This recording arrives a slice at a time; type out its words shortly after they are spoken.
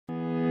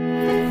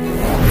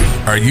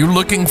Are you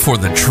looking for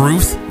the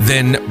truth?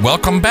 Then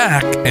welcome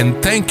back and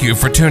thank you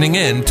for tuning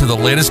in to the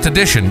latest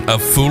edition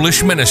of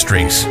Foolish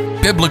Ministries.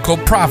 Biblical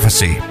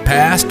prophecy,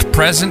 past,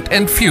 present,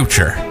 and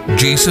future.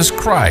 Jesus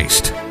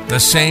Christ, the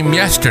same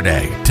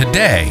yesterday,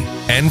 today,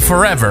 and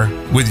forever,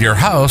 with your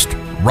host,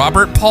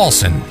 Robert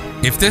Paulson.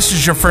 If this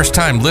is your first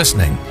time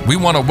listening, we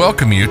want to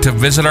welcome you to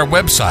visit our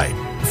website,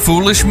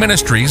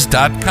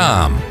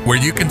 foolishministries.com, where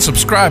you can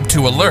subscribe to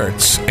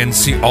alerts and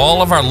see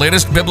all of our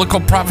latest biblical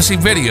prophecy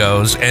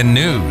videos and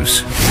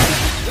news.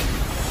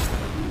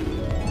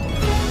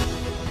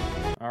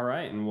 All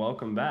right, and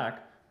welcome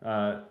back.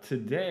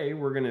 Today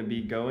we're going to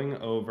be going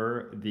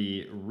over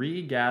the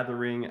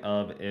regathering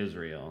of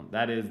Israel.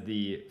 That is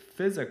the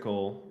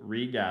physical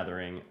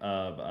regathering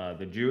of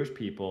the Jewish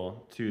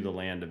people to the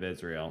land of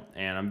Israel,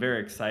 and I'm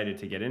very excited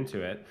to get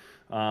into it.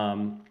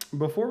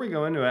 Before we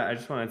go into it, I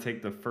just want to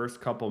take the first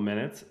couple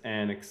minutes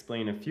and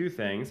explain a few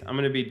things. I'm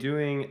going to be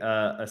doing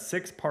a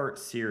 6-part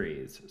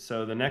series.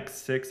 So the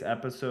next 6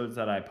 episodes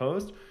that I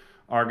post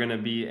are going to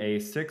be a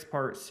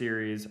 6-part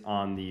series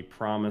on the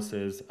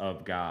promises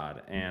of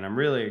God. And I'm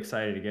really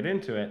excited to get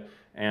into it.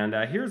 And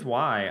here's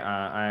why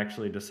I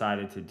actually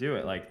decided to do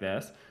it like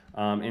this.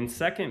 In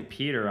 2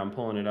 Peter, I'm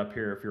pulling it up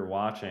here if you're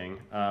watching,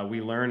 we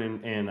learn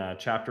in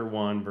chapter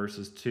 1,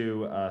 verses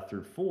 2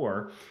 through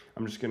 4.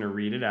 I'm just going to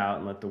read it out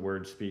and let the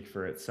word speak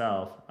for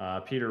itself.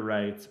 Peter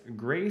writes,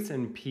 "Grace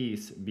and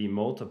peace be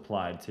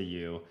multiplied to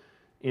you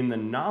in the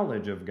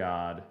knowledge of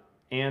God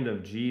and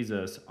of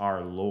Jesus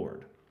our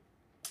Lord."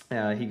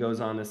 He goes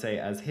on to say,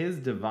 "As his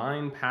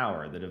divine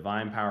power, the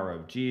divine power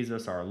of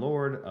Jesus our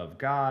Lord, of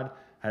God,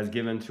 has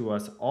given to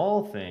us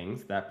all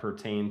things that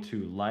pertain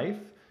to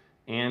life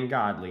and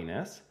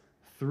godliness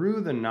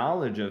through the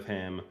knowledge of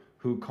him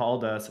who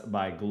called us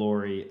by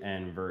glory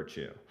and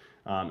virtue."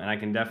 And I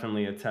can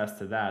definitely attest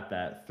to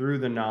that through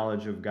the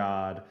knowledge of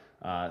God,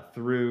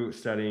 through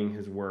studying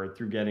his word,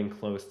 through getting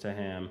close to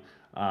him,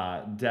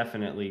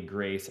 definitely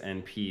grace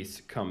and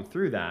peace come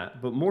through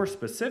that. But more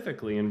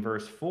specifically in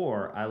verse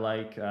 4, I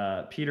like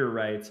Peter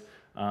writes,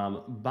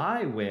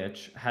 "by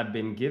which have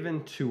been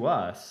given to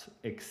us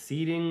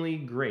exceedingly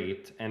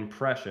great and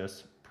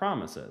precious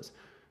promises."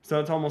 So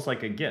it's almost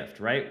like a gift,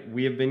 right?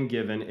 We have been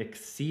given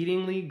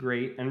exceedingly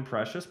great and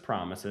precious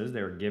promises.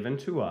 They're given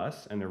to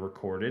us and they're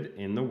recorded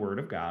in the Word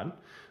of God.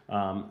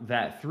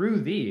 That through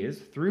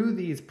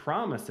these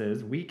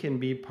promises, we can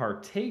be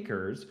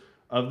partakers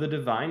of the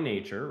divine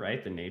nature,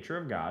 right? The nature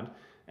of God.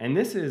 And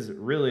this is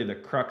really the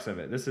crux of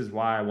it. This is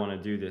why I want to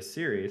do this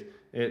series.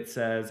 It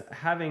says,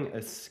 having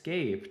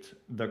escaped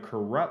the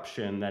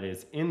corruption that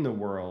is in the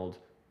world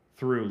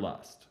through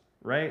lust,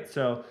 right?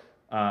 So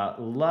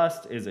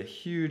lust is a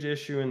huge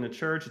issue in the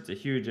church. It's a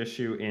huge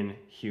issue in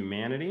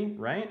humanity,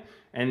 right?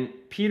 And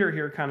Peter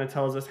here kind of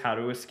tells us how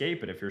to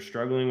escape it. If you're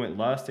struggling with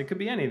lust, it could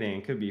be anything.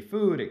 It could be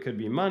food. It could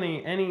be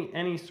money,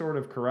 any sort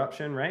of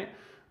corruption, right?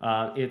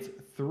 It's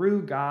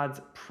through God's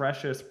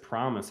precious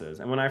promises.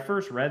 And when I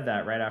first read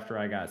that right after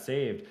I got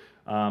saved,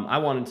 I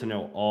wanted to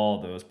know all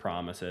those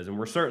promises. And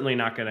we're certainly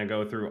not going to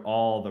go through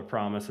all the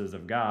promises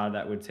of God.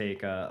 That would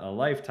take a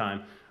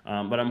lifetime.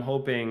 But I'm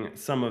hoping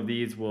some of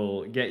these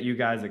will get you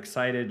guys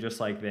excited just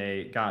like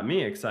they got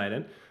me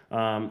excited.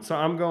 So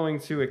I'm going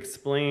to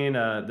explain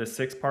the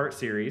 6-part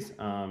series.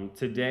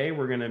 Today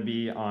we're going to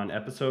be on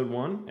episode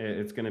 1.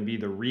 It's going to be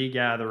the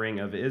regathering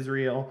of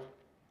Israel.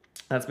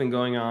 That's been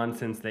going on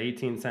since the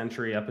 18th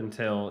century up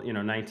until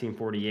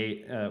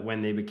 1948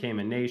 when they became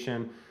a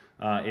nation.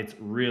 It's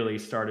really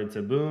started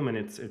to boom, and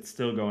it's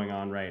still going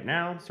on right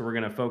now. So we're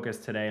going to focus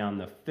today on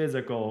the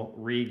physical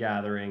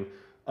regathering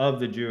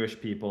of the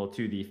Jewish people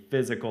to the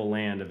physical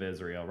land of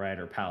Israel, right,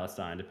 or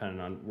Palestine,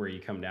 depending on where you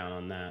come down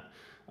on that.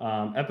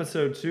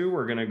 Episode 2,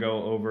 we're going to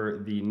go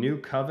over the new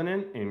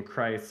covenant in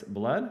Christ's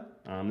blood.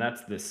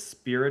 That's the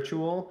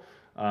spiritual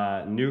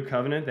new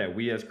covenant that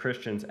we as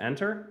Christians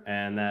enter,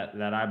 and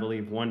that I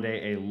believe one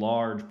day a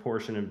large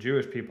portion of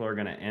Jewish people are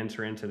going to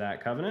enter into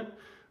that covenant.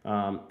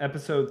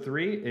 Episode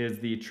 3 is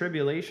the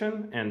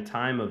tribulation and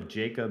time of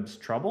Jacob's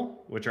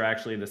trouble, which are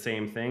actually the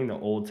same thing. The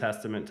Old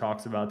Testament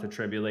talks about the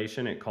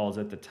tribulation. It calls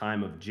it the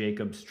time of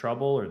Jacob's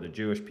trouble or the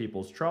Jewish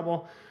people's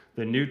trouble.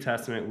 The New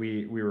Testament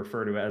we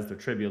refer to as the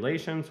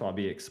tribulation, so I'll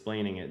be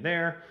explaining it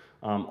there.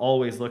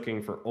 Always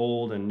looking for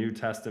Old and New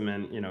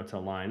Testament, to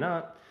line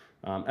up.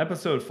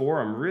 Episode 4,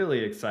 I'm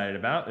really excited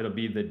about. It'll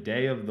be the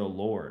day of the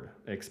Lord,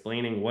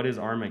 explaining what is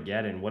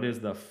Armageddon, what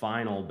is the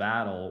final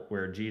battle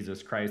where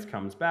Jesus Christ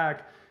comes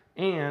back,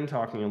 and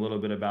talking a little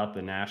bit about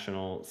the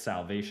national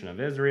salvation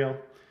of Israel.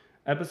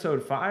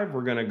 Episode 5,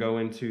 we're going to go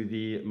into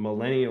the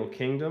millennial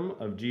kingdom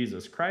of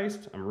Jesus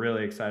Christ. I'm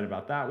really excited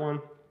about that one.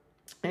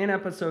 And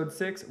episode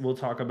 6, we'll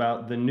talk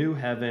about the new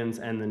heavens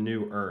and the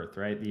new earth,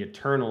 right? The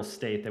eternal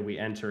state that we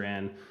enter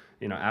in,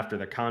 after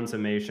the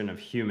consummation of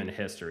human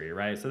history,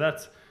 right? So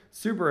that's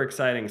super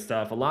exciting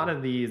stuff. A lot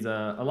of these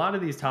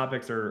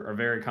topics are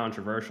very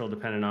controversial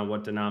depending on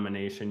what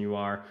denomination you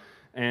are.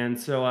 And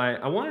so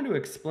I wanted to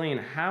explain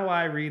how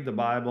I read the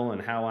Bible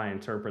and how I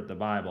interpret the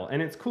Bible.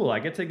 And it's cool. I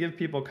get to give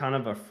people kind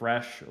of a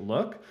fresh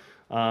look.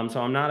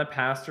 So I'm not a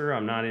pastor.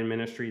 I'm not in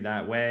ministry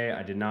that way.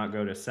 I did not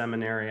go to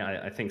seminary.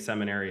 I think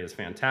seminary is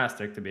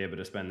fantastic. To be able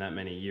to spend that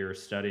many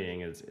years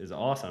studying is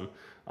awesome.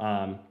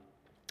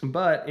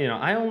 But,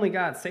 I only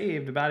got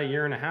saved about a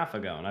year and a half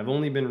ago, and I've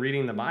only been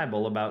reading the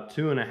Bible about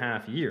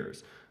 2.5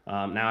 years.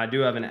 Now, I do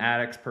have an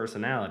addict's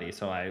personality,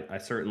 so I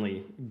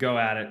certainly go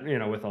at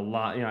it, with a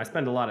lot, I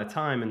spend a lot of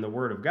time in the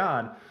Word of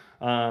God.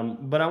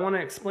 But I want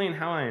to explain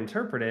how I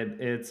interpret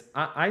it.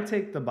 I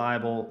take the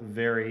Bible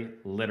very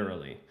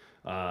literally.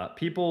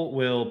 People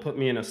will put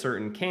me in a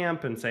certain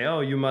camp and say,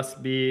 oh, you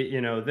must be,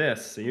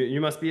 this. You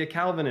must be a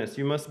Calvinist.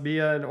 You must be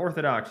an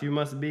Orthodox. You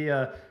must be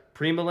a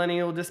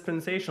premillennial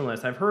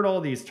dispensationalist. I've heard all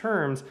these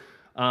terms,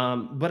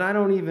 but I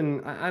don't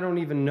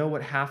even know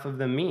what half of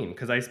them mean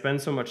because I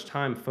spend so much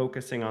time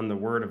focusing on the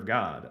Word of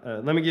God.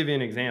 Let me give you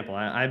an example.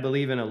 I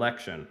believe in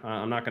election.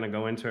 I'm not going to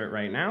go into it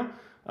right now.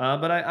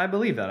 But I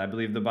believe that. I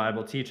believe the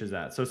Bible teaches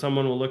that. So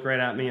someone will look right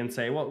at me and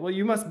say, well,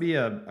 you must be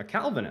a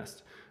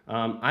Calvinist.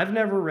 I've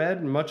never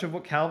read much of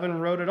what Calvin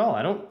wrote at all.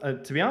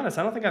 To be honest,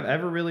 I don't think I've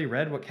ever really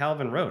read what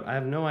Calvin wrote. I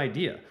have no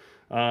idea.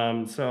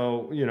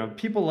 So,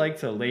 people like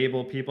to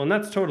label people, and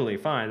that's totally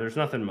fine. There's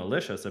nothing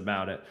malicious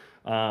about it.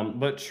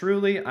 But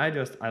truly,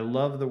 I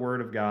love the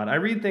Word of God. I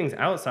read things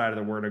outside of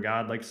the Word of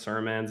God, like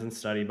sermons and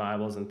study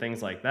Bibles and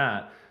things like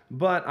that.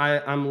 But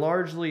I'm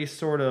largely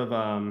sort of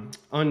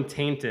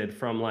untainted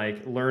from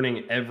like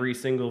learning every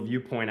single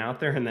viewpoint out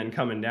there and then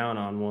coming down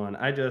on one.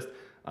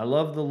 I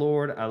love the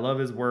Lord, I love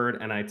His Word,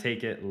 and I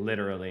take it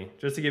literally.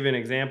 Just to give you an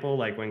example,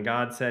 like when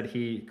God said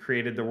He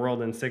created the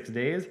world in 6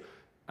 days,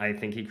 I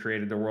think He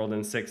created the world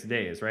in 6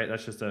 days, right?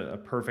 That's just a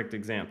perfect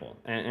example.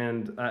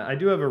 And I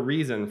do have a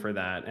reason for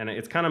that, and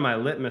it's kind of my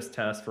litmus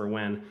test for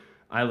when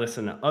I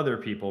listen to other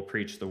people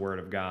preach the Word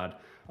of God.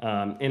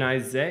 In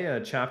Isaiah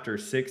chapter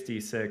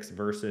 66,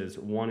 verses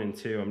 1 and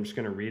 2, I'm just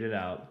going to read it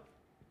out.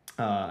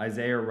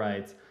 Isaiah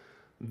writes,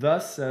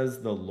 "Thus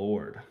says the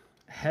Lord,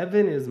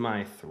 heaven is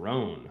my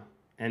throne,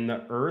 and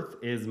the earth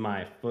is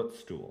my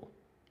footstool.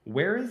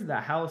 Where is the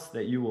house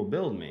that you will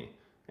build me?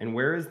 And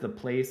where is the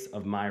place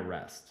of my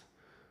rest?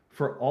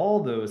 For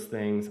all those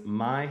things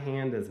my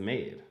hand has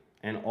made,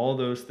 and all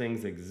those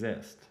things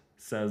exist,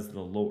 says the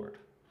Lord.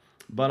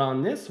 But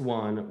on this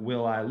one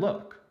will I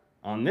look.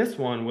 On this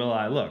one will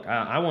I look."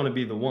 I want to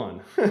be the one.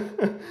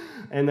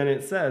 And then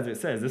it says,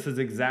 this is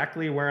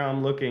exactly where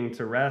I'm looking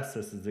to rest.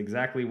 This is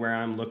exactly where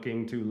I'm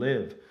looking to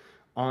live.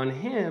 On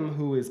him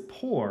who is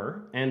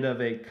poor and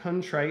of a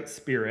contrite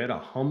spirit, a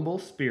humble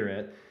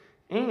spirit,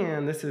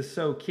 and this is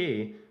so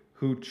key,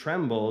 who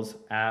trembles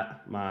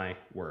at my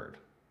word.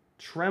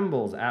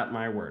 Trembles at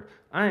my word.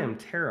 I am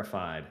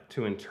terrified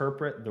to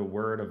interpret the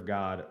Word of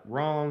God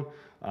wrong.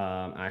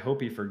 I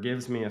hope He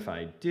forgives me if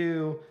I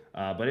do,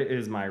 but it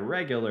is my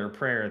regular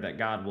prayer that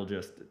God will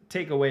just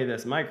take away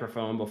this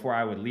microphone before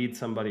I would lead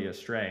somebody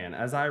astray. And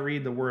as I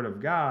read the Word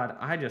of God,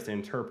 I just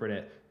interpret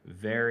it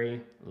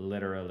very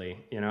literally.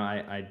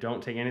 I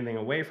don't take anything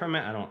away from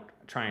it. I don't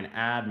try and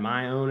add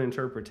my own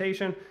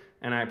interpretation,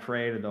 and I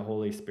pray to the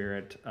Holy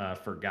Spirit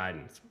for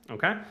guidance,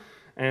 okay?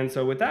 And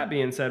so with that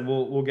being said,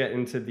 we'll get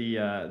into the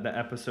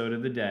episode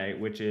of the day,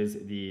 which is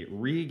the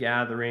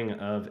regathering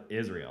of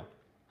Israel.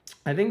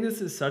 I think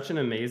this is such an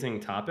amazing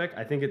topic.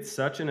 I think it's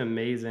such an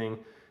amazing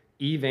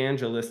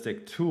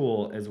evangelistic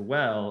tool as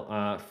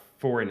well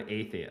for an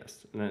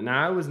atheist.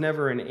 Now, I was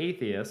never an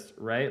atheist,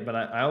 right? But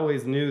I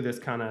always knew this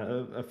kind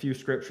of a few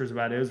scriptures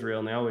about Israel,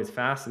 and they always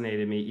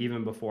fascinated me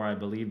even before I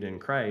believed in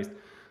Christ.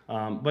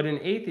 But an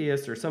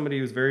atheist, or somebody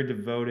who's very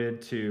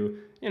devoted to,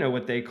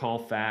 what they call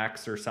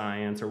facts or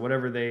science or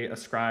whatever they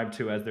ascribe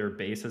to as their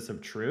basis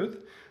of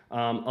truth,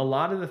 a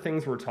lot of the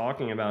things we're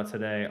talking about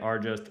today are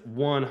just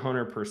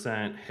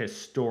 100%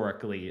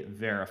 historically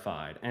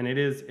verified. And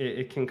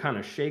it can kind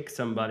of shake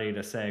somebody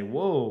to say,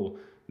 whoa,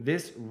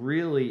 this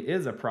really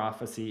is a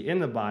prophecy in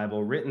the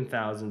Bible written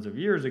thousands of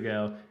years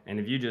ago. And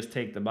if you just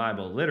take the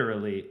Bible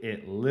literally,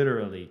 it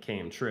literally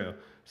came true.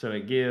 So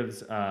it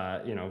gives,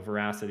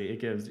 veracity. It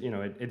gives,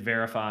 it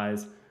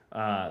verifies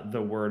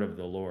the word of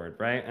the Lord,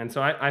 right? And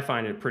so I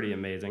find it pretty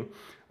amazing.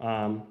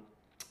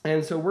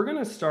 And so we're going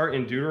to start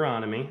in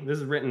Deuteronomy. This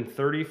is written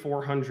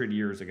 3,400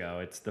 years ago.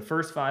 It's the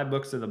first 5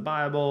 books of the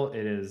Bible.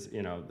 It is,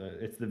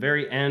 it's the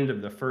very end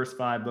of the first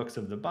 5 books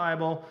of the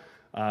Bible.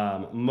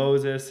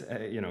 Moses,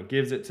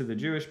 gives it to the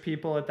Jewish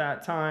people at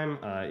that time.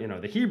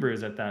 The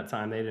Hebrews at that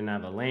time, they didn't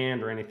have a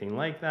land or anything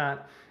like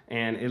that.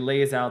 And it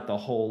lays out the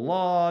whole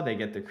law. They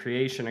get the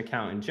creation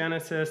account in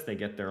Genesis. They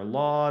get their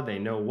law. They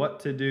know what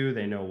to do.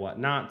 They know what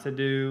not to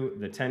do.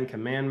 The 10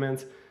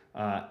 Commandments,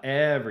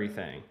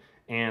 everything.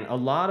 And a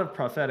lot of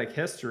prophetic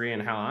history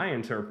and how I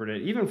interpret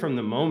it, even from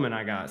the moment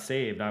I got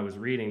saved, I was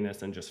reading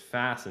this and just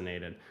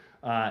fascinated,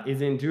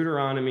 is in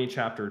Deuteronomy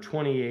chapter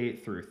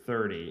 28 through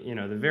 30,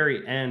 the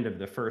very end of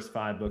the first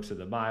 5 books of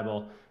the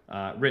Bible,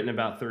 written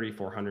about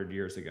 3,400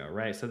 years ago,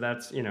 right? So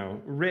that's,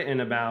 written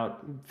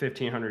about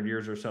 1,500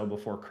 years or so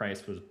before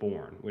Christ was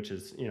born, which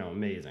is,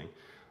 amazing.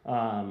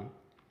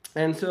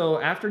 And so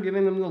after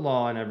giving them the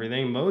law and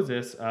everything,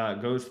 Moses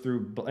goes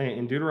through,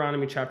 in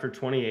Deuteronomy chapter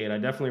 28, I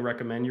definitely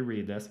recommend you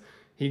read this.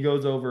 He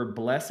goes over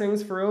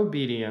blessings for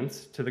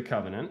obedience to the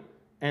covenant,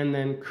 and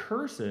then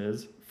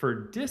curses for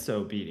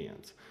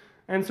disobedience.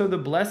 And so the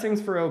blessings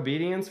for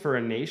obedience for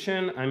a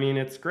nation, I mean,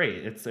 it's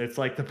great. It's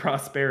like the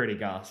prosperity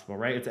gospel,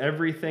 right? It's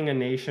everything a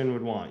nation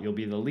would want. You'll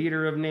be the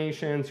leader of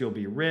nations, you'll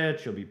be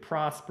rich, you'll be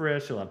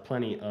prosperous, you'll have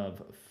plenty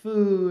of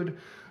food.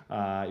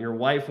 Your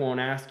wife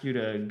won't ask you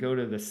to go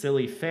to the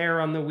silly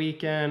fair on the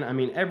weekend. I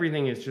mean,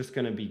 everything is just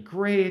going to be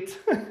great.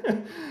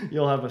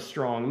 You'll have a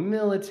strong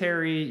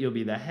military. You'll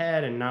be the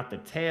head and not the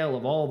tail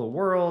of all the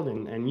world,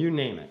 and you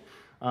name it.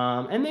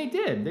 And they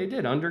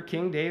did. Under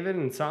King David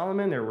and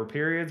Solomon, there were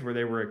periods where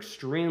they were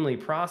extremely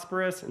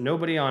prosperous.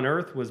 Nobody on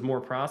earth was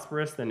more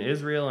prosperous than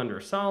Israel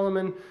under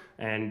Solomon.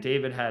 And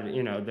David had,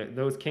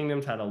 those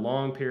kingdoms had a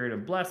long period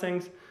of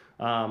blessings.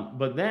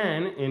 But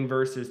then in in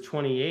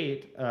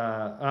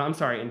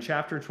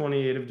chapter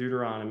 28 of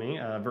Deuteronomy,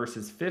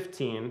 verses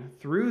 15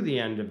 through the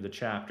end of the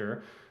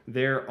chapter,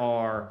 there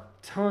are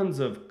tons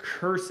of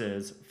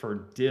curses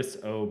for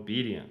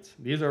disobedience.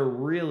 These are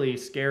really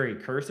scary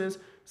curses.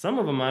 Some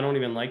of them I don't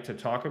even like to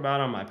talk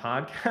about on my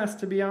podcast,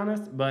 to be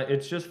honest, but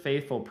it's just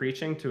faithful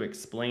preaching to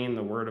explain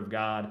the Word of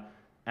God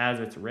as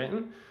it's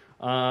written.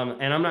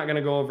 And I'm not going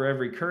to go over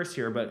every curse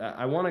here, but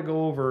I want to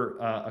go over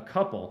a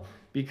couple,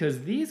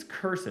 because these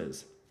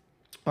curses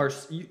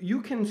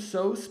you can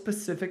so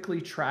specifically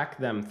track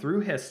them through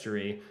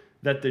history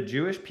that the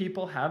Jewish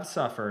people have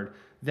suffered,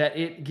 that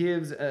it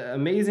gives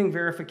amazing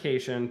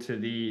verification to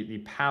the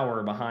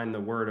power behind the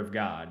Word of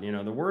God.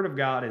 The Word of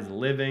God is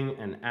living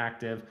and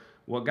active.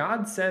 What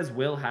God says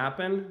will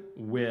happen.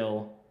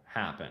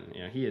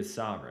 He is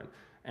sovereign.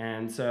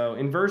 And so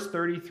in verse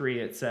 33,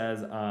 it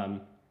says,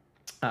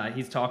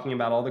 he's talking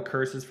about all the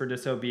curses for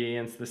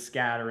disobedience, the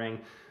scattering,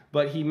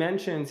 but he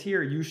mentions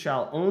here, you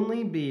shall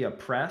only be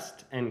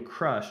oppressed and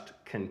crushed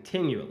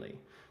continually.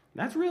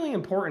 That's really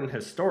important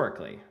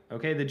historically.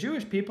 Okay, the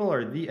Jewish people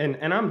are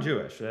and I'm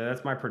Jewish,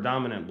 that's my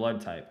predominant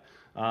blood type.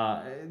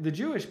 The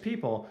Jewish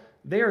people,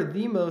 they are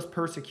the most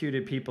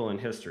persecuted people in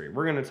history.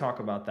 We're going to talk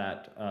about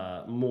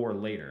that more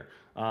later.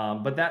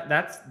 But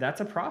that's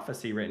a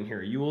prophecy written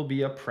here. You will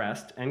be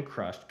oppressed and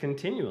crushed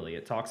continually.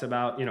 It talks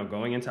about,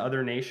 going into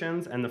other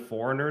nations, and the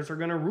foreigners are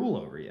going to rule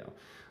over you.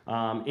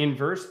 In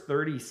verse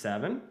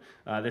 37,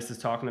 this is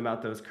talking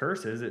about those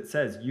curses. It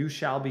says, you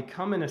shall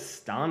become an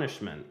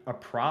astonishment, a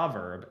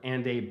proverb,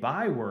 and a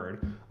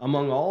byword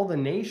among all the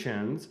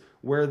nations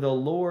where the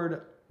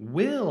Lord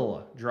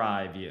will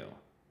drive you.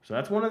 So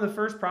that's one of the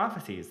first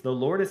prophecies. The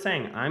Lord is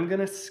saying, I'm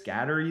going to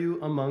scatter you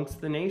amongst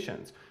the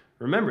nations.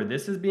 Remember,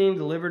 this is being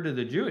delivered to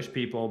the Jewish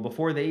people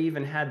before they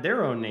even had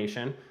their own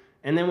nation.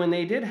 And then when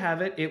they did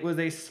have it, it was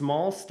a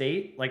small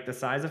state like the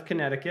size of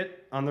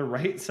Connecticut on the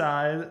right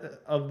side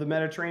of the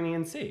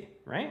Mediterranean Sea,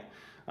 right?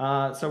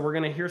 So we're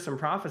going to hear some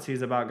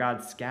prophecies about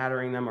God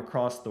scattering them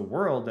across the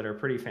world that are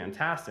pretty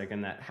fantastic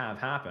and that have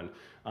happened.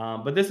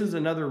 But this is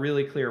another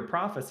really clear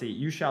prophecy.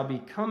 You shall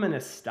become an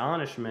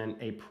astonishment,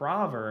 a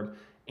proverb,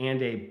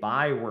 and a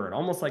byword,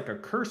 almost like a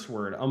curse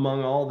word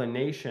among all the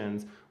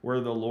nations where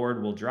the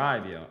Lord will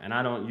drive you. And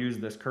I don't use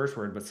this curse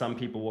word, but some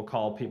people will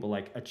call people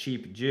like a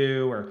cheap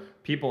Jew, or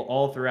people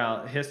all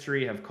throughout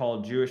history have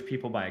called Jewish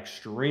people by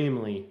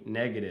extremely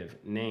negative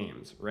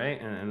names,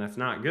 right? And that's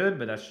not good,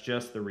 but that's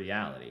just the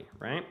reality,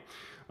 right?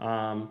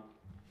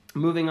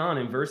 Moving on,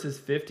 in verses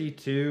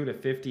 52 to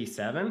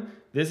 57,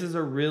 this is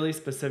a really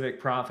specific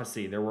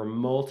prophecy. There were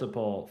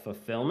multiple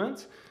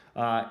fulfillments.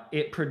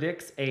 It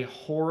predicts a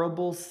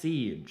horrible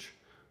siege,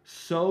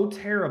 so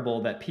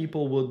terrible that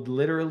people would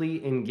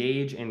literally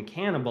engage in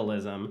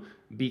cannibalism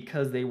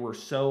because they were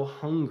so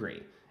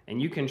hungry.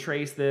 And you can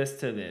trace this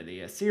to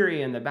the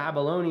Assyrian, the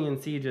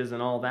Babylonian sieges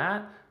and all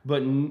that,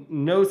 but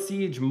no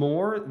siege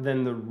more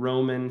than the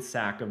Roman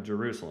sack of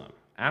Jerusalem.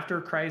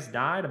 After Christ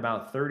died,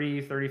 about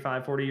 30,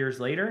 35, 40 years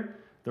later,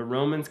 the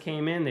Romans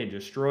came in, they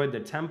destroyed the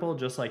temple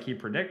just like he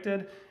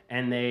predicted,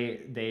 and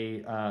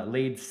they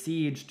laid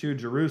siege to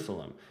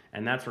Jerusalem.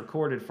 And that's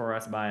recorded for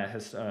us by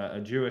a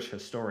Jewish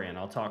historian.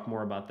 I'll talk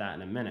more about that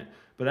in a minute.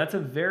 But that's a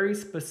very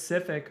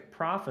specific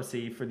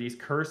prophecy for these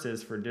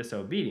curses for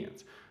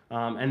disobedience.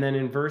 And then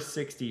in verse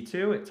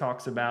 62, it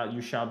talks about,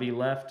 you shall be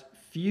left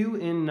few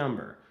in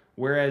number,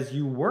 whereas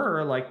you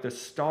were like the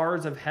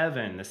stars of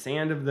heaven, the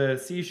sand of the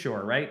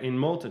seashore, right, in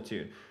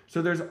multitude.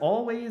 So there's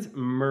always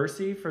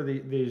mercy for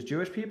these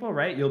Jewish people,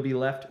 right? You'll be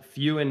left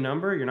few in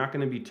number. You're not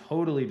going to be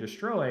totally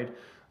destroyed,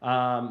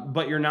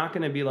 but you're not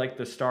going to be like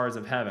the stars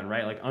of heaven,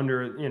 right? Like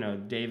under,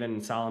 David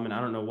and Solomon,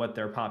 I don't know what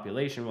their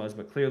population was,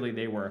 but clearly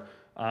they were,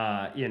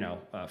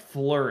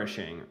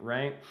 flourishing,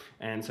 right?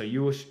 And so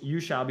you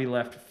shall be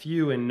left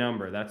few in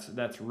number.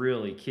 That's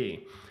really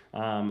key.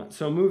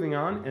 So moving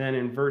on, and then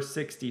in verse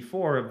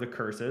 64 of the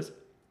curses,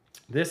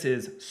 this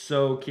is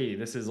so key.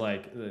 This is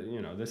like,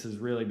 this is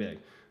really big.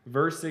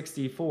 Verse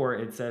 64,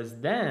 it says,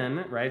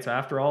 then, right, so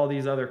after all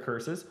these other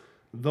curses,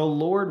 the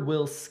Lord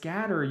will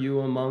scatter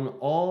you among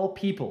all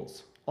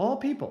peoples,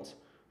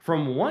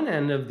 from one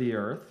end of the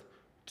earth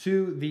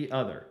to the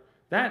other.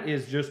 That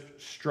is just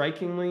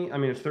strikingly, I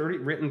mean, it's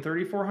written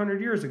 3,400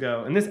 years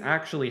ago, and this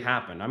actually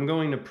happened. I'm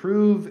going to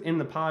prove in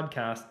the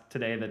podcast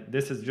today that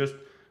this is just,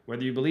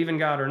 whether you believe in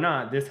God or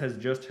not, this has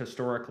just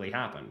historically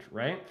happened,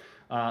 right?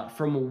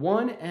 From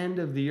one end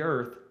of the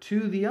earth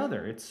to the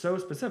other. It's so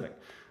specific.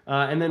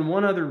 And then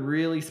one other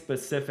really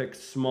specific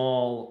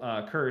small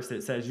curse,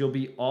 it says, you'll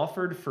be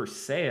offered for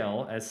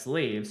sale as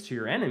slaves to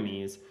your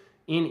enemies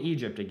in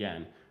Egypt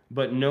again,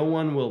 but no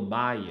one will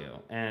buy you.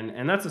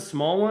 And that's a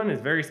small one,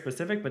 it's very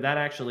specific, but that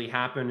actually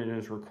happened and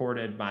is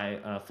recorded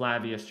by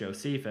Flavius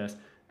Josephus.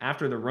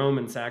 After the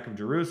Roman sack of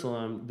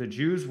Jerusalem, the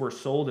Jews were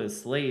sold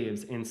as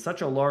slaves in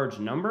such a large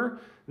number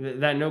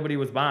that nobody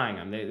was buying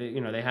them.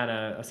 They had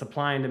a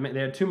supply and demand.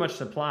 They had too much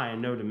supply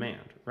and no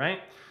demand,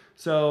 right?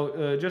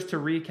 So just to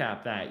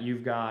recap that,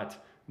 you've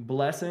got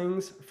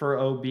blessings for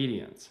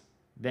obedience.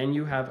 Then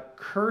you have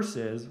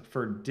curses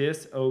for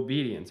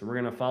disobedience. And we're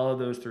going to follow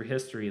those through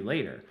history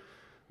later.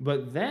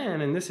 But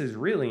then, and this is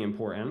really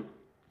important,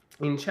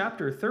 in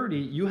chapter 30,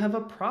 you have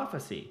a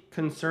prophecy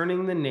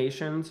concerning the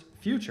nation's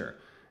future.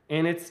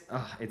 And it's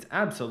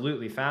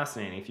absolutely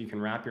fascinating if you can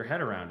wrap your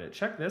head around it.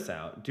 Check this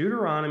out.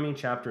 Deuteronomy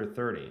chapter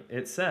 30.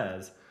 It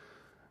says,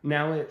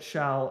 "Now it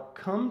shall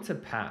come to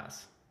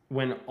pass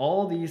when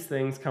all these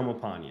things come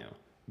upon you,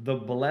 the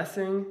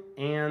blessing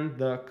and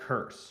the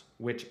curse,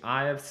 which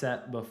I have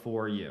set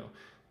before you."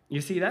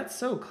 You see, that's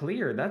so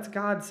clear. That's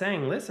God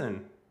saying,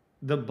 listen,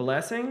 the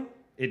blessing,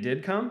 it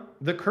did come.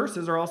 The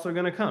curses are also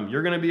going to come.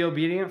 You're going to be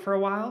obedient for a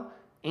while,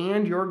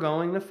 and you're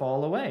going to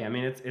fall away. I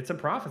mean, it's a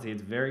prophecy.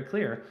 It's very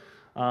clear.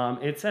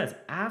 It says,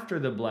 after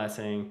the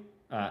blessing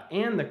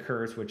and the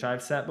curse, which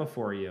I've set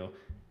before you,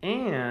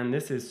 and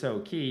this is so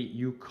key,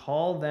 you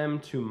call them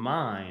to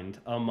mind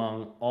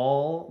among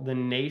all the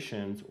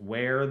nations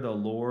where the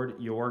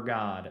Lord your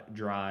God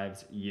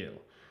drives you.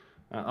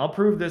 I'll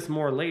prove this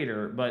more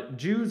later, but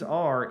Jews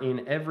are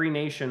in every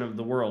nation of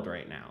the world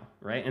right now,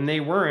 right? And they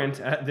weren't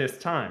at this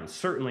time,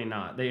 certainly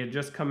not. They had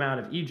just come out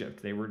of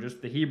Egypt. They were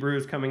just the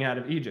Hebrews coming out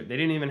of Egypt. They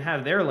didn't even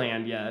have their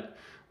land yet,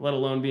 let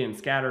alone being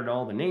scattered to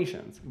all the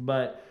nations.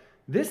 But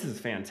this is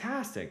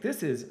fantastic.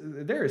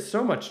 There is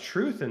so much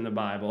truth in the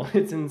Bible.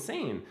 It's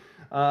insane.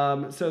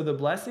 So the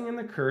blessing and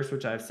the curse,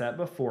 which I've set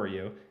before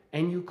you,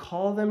 and you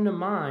call them to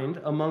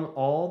mind among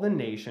all the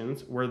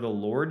nations where the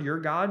Lord your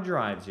God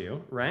drives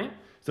you, right?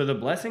 So the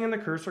blessing and the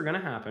curse are going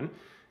to happen.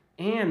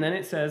 And then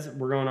it says,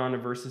 we're going on to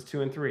verses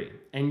 2 and 3.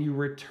 And you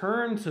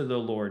return to the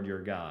Lord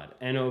your God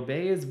and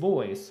obey his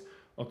voice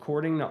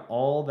according to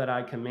all that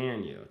I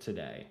command you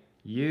today,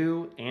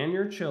 you and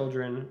your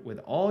children, with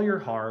all your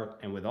heart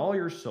and with all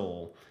your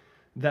soul,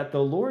 that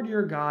the Lord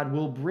your God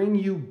will bring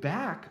you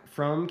back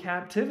from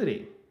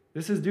captivity.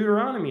 This is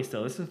Deuteronomy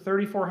still. This is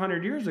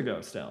 3,400 years ago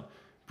still.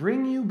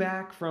 Bring you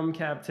back from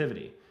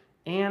captivity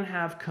and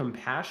have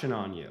compassion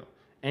on you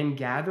and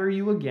gather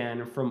you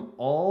again from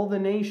all the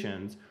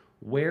nations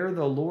where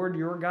the Lord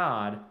your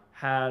God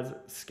has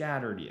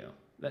scattered you.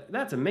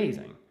 That's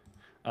amazing.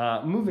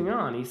 Moving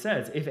on, he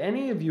says, if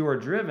any of you are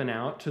driven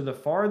out to the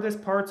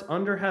farthest parts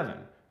under heaven,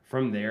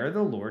 from there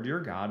the Lord your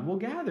God will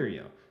gather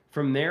you.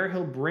 From there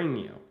he'll bring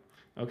you.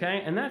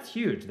 Okay, and that's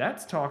huge.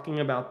 That's talking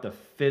about the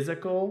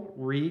physical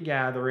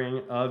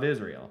regathering of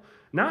Israel.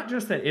 Not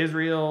just that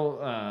Israel,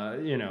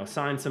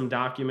 signed some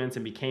documents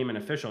and became an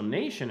official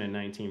nation in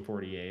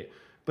 1948,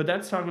 but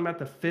that's talking about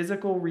the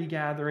physical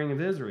regathering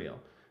of Israel.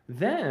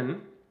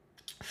 Then,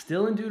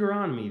 still in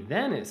Deuteronomy,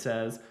 then it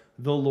says,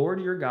 the Lord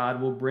your God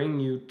will bring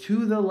you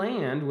to the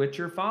land which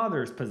your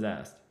fathers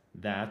possessed.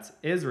 That's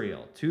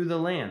Israel, to the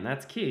land.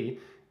 That's key.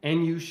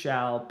 And you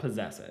shall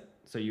possess it.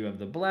 So you have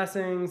the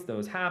blessings,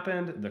 those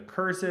happened, the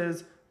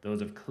curses, those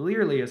have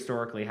clearly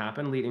historically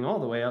happened, leading all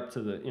the way up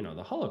to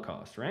the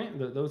Holocaust, right?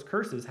 Those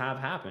curses have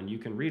happened. You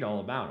can read all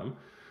about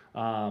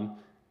them.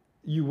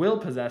 You will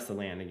possess the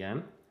land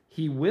again.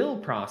 He will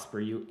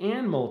prosper you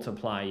and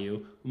multiply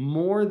you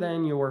more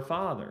than your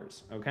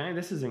fathers. Okay,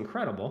 this is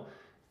incredible.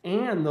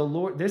 And the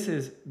Lord, this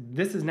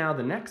is now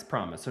the next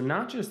promise. So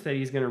not just that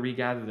he's going to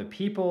regather the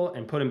people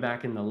and put them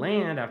back in the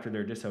land after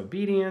their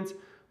disobedience,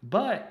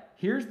 but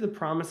here's the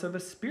promise of a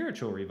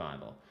spiritual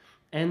revival.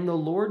 And the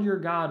Lord your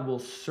God will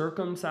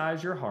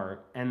circumcise your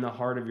heart and the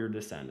heart of your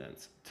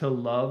descendants to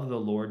love the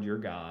Lord your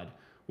God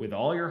with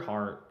all your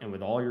heart and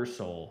with all your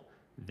soul,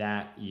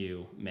 that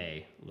you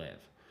may live.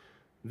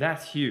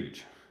 That's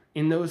huge.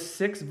 In those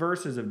 6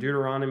 verses of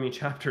Deuteronomy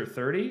chapter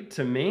 30,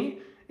 to me,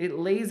 it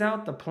lays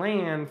out the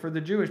plan for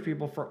the Jewish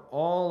people for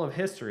all of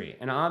history.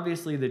 And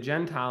obviously the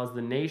Gentiles,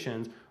 the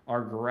nations, are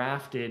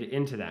grafted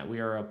into that. We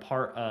are a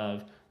part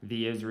of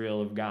the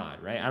Israel of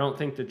God, right? I don't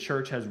think the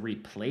church has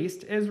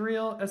replaced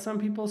Israel, as some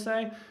people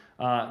say.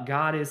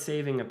 God is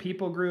saving a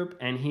people group,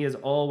 and he is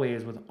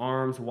always with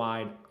arms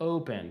wide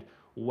open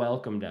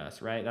welcomed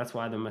us, right? That's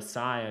why the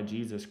Messiah,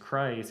 Jesus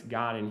Christ,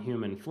 God in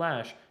human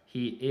flesh,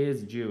 he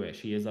is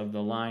Jewish. He is of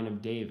the line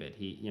of David.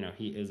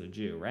 He is a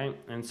Jew, right?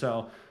 And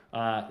so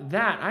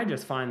I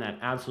just find that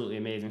absolutely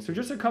amazing. So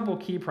just a couple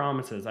key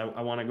promises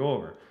I want to go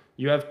over.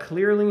 You have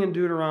clearly in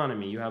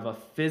Deuteronomy, you have a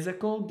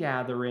physical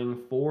gathering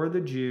for the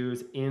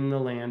Jews in the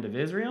land of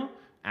Israel.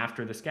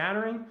 after the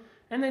scattering.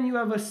 And then you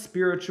have a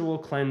spiritual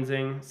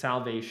cleansing,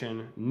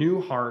 salvation, new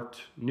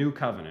heart, new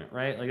covenant,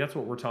 right? Like that's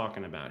what we're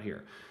talking about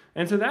here.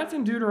 And so that's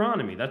in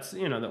Deuteronomy. That's,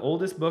 the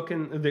oldest books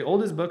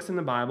in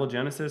the Bible,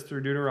 Genesis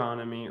through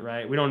Deuteronomy,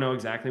 right? We don't know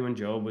exactly when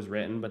Job was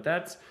written, but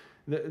that's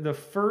the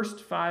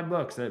first 5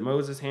 books that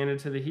Moses handed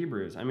to the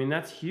Hebrews. I mean,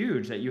 that's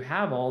huge that you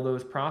have all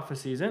those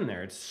prophecies in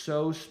there. It's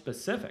so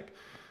specific.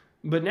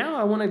 But now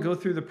I want to go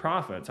through the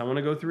prophets. I want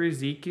to go through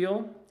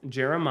Ezekiel,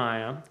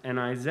 Jeremiah, and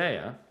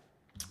Isaiah.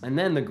 And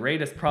then the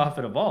greatest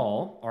prophet of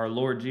all, our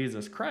Lord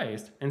Jesus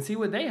Christ, and see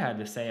what they had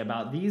to say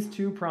about these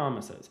 2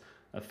 promises,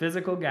 a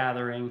physical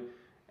gathering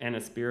and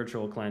a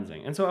spiritual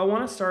cleansing. And so I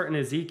want to start in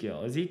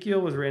Ezekiel. Ezekiel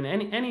was written,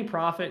 any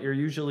prophet, you're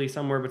usually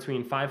somewhere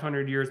between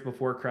 500 years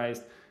before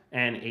Christ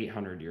and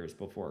 800 years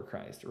before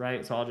Christ,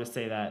 right? So I'll just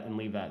say that and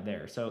leave that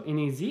there. So in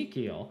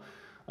Ezekiel,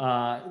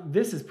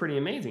 this is pretty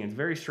amazing. It's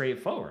very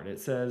straightforward. It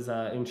says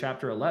in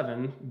chapter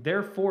 11,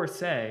 "Therefore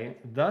say,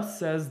 thus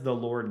says the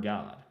Lord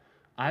God,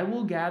 I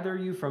will gather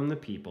you from the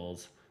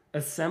peoples,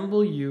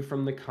 assemble you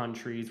from the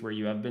countries where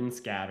you have been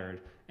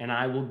scattered, and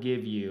I will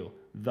give you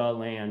the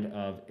land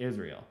of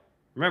Israel."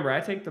 Remember, I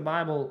take the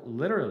Bible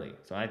literally,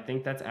 so I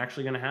think that's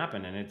actually going to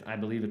happen, and I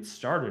believe it's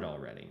started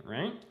already,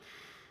 right?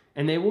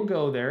 "And they will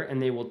go there, and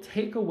they will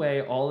take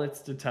away all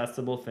its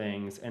detestable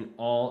things and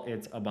all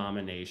its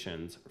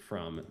abominations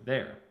from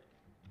there."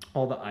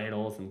 All the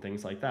idols and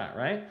things like that,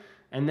 right?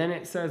 And then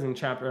it says in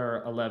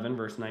chapter 11,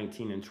 verse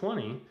 19 and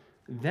 20,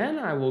 "Then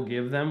I will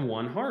give them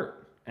one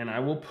heart, and I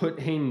will put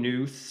a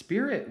new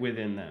spirit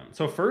within them."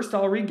 So first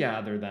I'll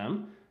regather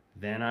them,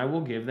 then I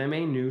will give them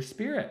a new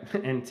spirit,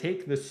 and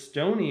take the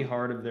stony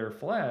heart of their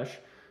flesh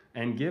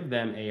and give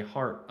them a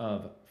heart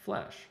of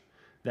flesh,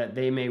 that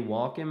they may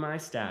walk in my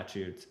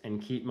statutes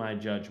and keep my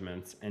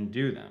judgments and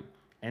do them.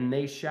 And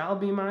they shall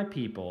be my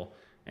people,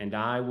 and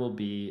I will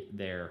be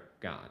their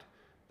God.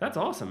 That's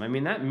awesome. I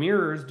mean, that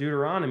mirrors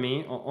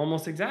Deuteronomy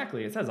almost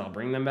exactly. It says, I'll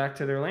bring them back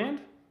to their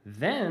land.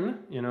 Then,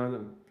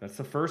 that's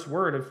the first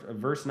word of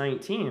verse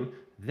 19.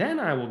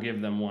 Then I will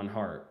give them one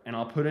heart, and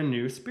I'll put a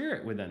new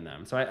spirit within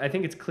them. So I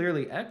think it's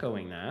clearly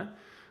echoing that.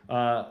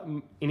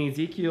 In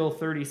Ezekiel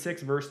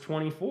 36, verse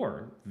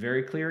 24,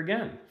 very clear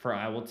again. "For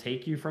I will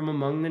take you from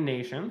among the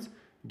nations,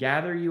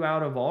 gather you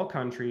out of all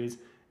countries,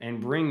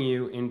 and bring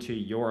you into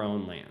your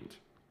own land."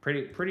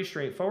 Pretty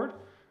straightforward.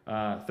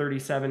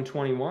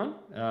 37:21,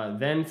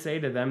 "Then say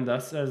to them,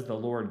 thus says the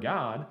Lord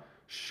God,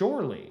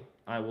 surely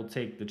I will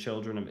take the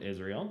children of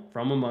Israel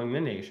from among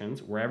the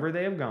nations, wherever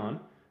they have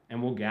gone,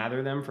 and will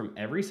gather them from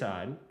every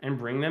side and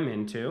bring them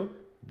into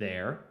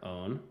their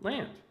own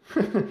land.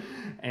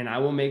 And I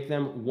will make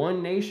them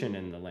one nation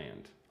in the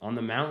land, on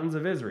the mountains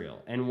of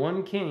Israel, and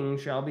one king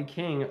shall be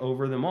king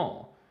over them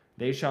all.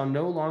 They shall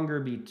no longer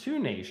be 2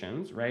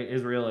 nations," right?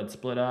 Israel had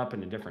split up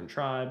into different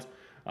tribes,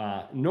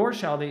 "nor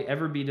shall they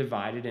ever be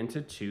divided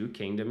into 2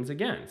 kingdoms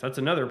again." So that's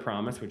another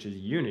promise, which is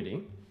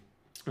unity.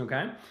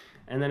 Okay?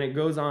 And then it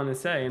goes on to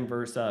say in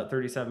verse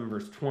 37,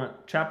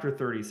 chapter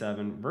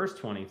 37, verse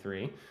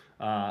 23,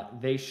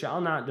 "They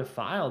shall not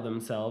defile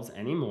themselves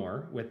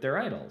anymore with their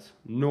idols,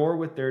 nor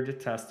with their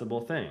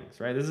detestable things."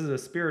 Right? This is a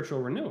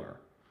spiritual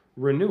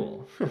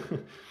renewal.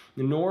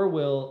 "Nor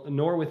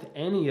with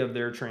any of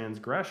their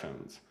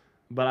transgressions,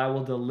 but I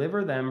will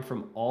deliver them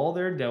from all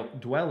their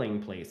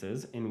dwelling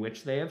places in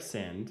which they have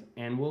sinned,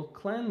 and will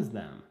cleanse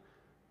them.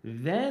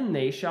 Then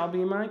they shall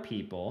be my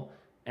people,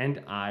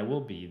 and I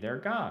will be their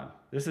God."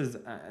 This is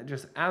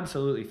just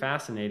absolutely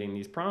fascinating,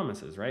 these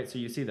promises, right? So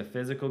you see the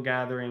physical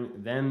gathering,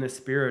 then the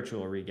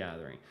spiritual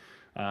regathering.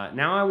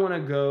 Now I want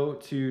to go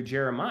to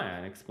Jeremiah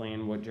and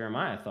explain what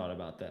Jeremiah thought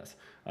about this.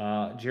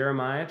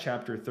 Jeremiah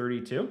chapter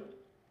 32,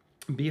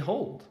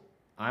 "Behold,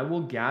 I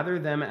will gather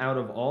them out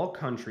of all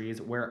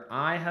countries where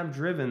I have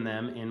driven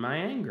them in my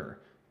anger,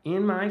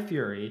 in my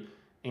fury,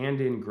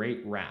 and in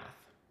great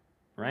wrath."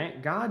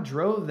 Right? God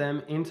drove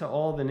them into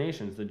all the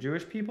nations, the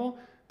Jewish people,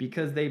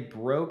 because they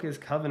broke his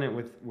covenant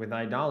with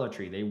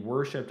idolatry. They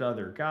worshiped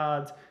other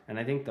gods. And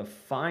I think the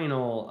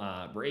final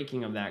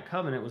breaking of that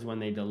covenant was when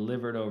they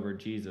delivered over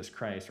Jesus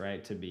Christ,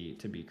 right, to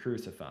be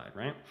crucified,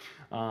 right?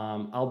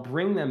 "I'll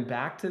bring them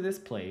back to this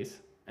place,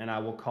 and I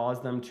will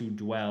cause them to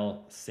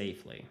dwell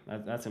safely."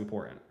 That's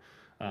important.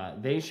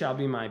 "They shall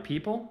be my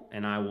people,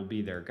 and I will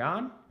be their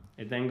God."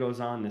 It then goes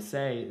on to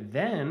say,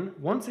 then,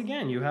 once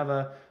again, you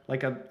have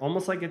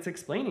almost like it's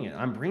explaining it.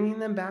 I'm bringing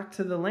them back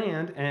to the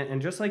land. And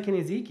just like in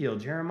Ezekiel,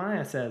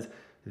 Jeremiah says,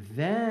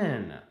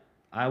 "Then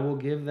I will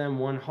give them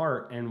one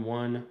heart and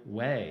one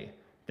way,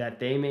 that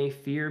they may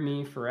fear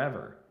me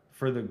forever,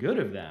 for the good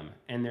of them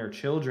and their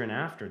children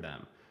after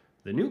them."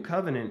 The new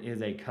covenant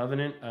is a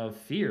covenant of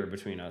fear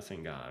between us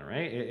and God,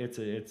 right?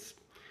 It's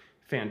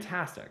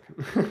fantastic.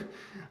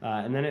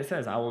 And then it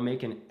says, "I will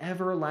make an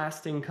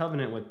everlasting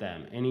covenant with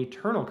them, an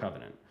eternal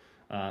covenant,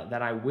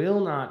 that I will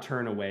not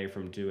turn away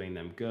from doing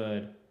them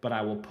good, but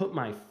I will put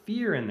my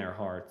fear in their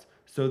hearts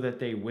so that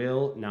they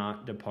will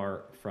not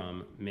depart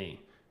from me."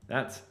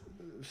 That's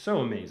so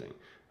amazing.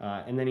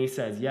 And then he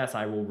says, yes,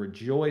 I will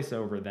rejoice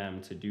over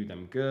them to do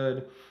them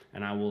good,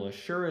 and I will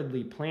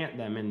assuredly plant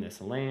them in this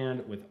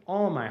land with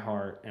all my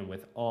heart and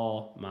with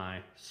all my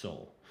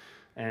soul.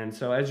 And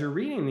so as you're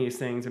reading these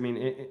things, I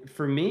mean,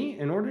 for me,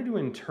 in order to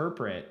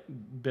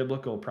interpret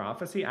biblical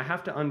prophecy, I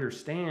have to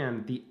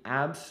understand the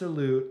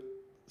absolute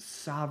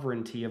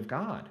sovereignty of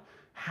God,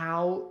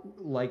 how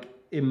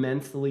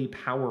immensely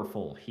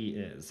powerful he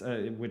is,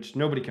 which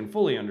nobody can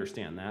fully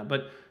understand that,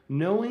 but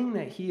knowing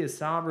that he is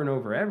sovereign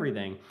over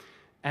everything,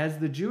 as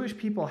the Jewish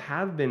people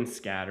have been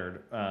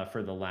scattered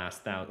for the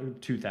last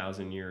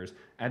 2,000 years,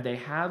 and they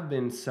have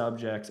been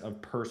subjects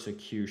of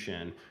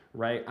persecution,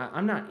 right?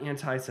 I'm not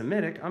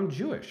anti-Semitic, I'm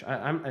Jewish.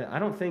 I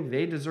don't think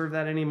they deserve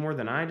that any more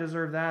than I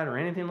deserve that or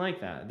anything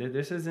like that.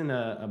 This isn't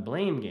a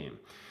blame game,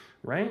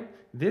 right?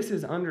 This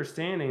is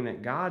understanding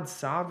that God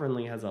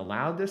sovereignly has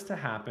allowed this to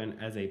happen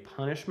as a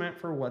punishment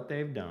for what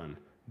they've done.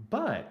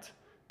 But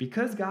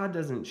because God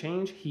doesn't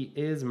change, he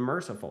is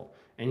merciful,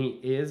 and he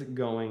is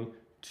going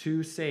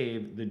to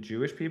save the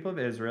Jewish people of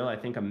Israel. I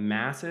think a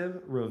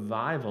massive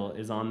revival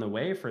is on the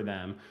way for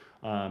them.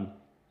 I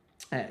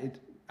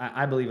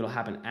believe it'll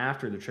happen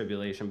after the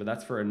tribulation, but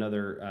that's for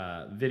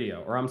another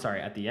video. Or I'm sorry,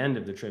 at the end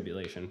of the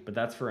tribulation, but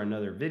that's for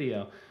another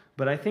video.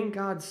 But I think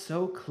God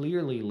so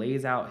clearly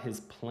lays out his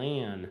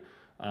plan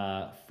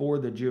for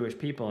the Jewish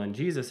people, and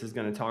Jesus is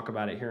going to talk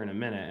about it here in a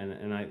minute,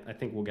 and I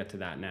think we'll get to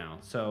that now.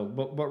 So,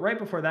 but right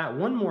before that,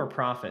 one more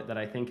prophet that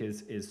I think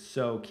is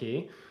so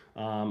key.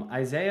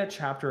 Isaiah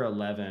chapter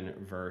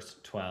 11, verse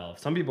 12.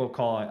 Some people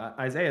call it,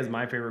 Isaiah is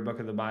my favorite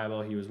book of the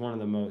Bible. He was one of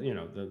the most,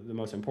 the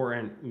most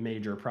important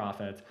major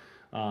prophets.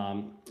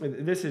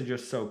 This is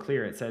just so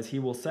clear. It says, he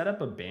will set up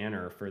a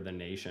banner for the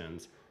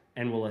nations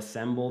and will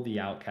assemble the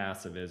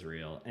outcasts of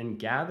Israel and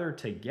gather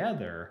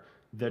together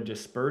the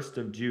dispersed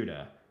of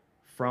Judah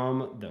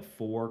from the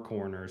four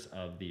corners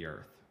of the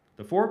earth.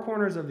 The four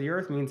corners of the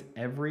earth means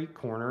every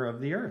corner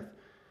of the earth.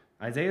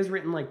 Isaiah is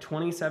written like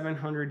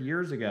 2,700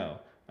 years ago.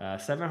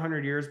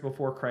 700 years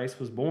before Christ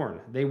was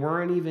born. They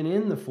weren't even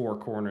in the four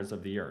corners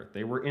of the earth.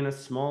 They were in a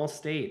small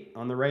state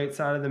on the right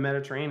side of the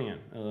Mediterranean,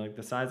 like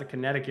the size of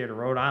Connecticut or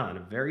Rhode Island,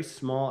 a very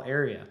small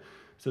area.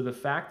 So the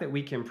fact that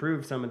we can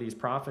prove some of these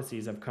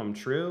prophecies have come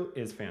true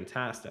is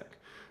fantastic.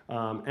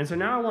 And so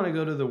now I want to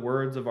go to the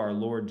words of our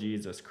Lord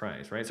Jesus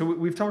Christ, right? So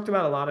we've talked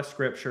about a lot of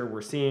scripture.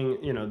 We're seeing,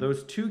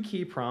 those two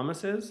key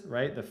promises,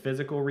 right? The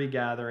physical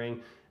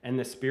regathering and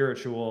the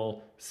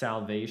spiritual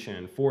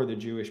salvation for the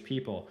Jewish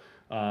people.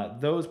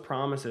 Those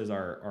promises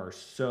are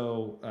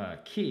so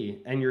key,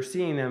 and you're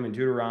seeing them in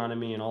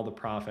Deuteronomy and all the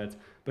prophets.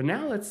 But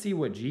now let's see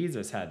what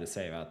Jesus had to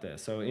say about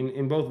this. So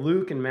in both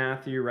Luke and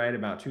Matthew, right,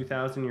 about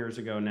 2,000 years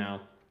ago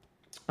now,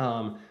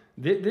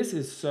 this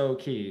is so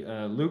key.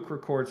 Luke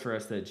records for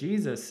us that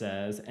Jesus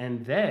says,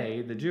 and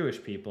they, the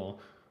Jewish people,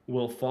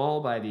 will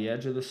fall by the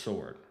edge of the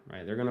sword,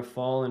 right? They're going to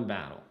fall in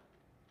battle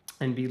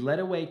and be led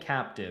away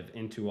captive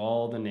into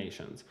all the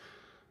nations.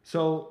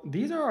 So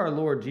these are our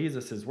Lord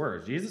Jesus's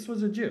words. Jesus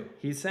was a Jew.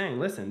 He's saying,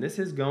 listen, this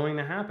is going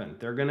to happen.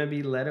 They're going to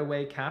be led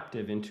away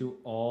captive into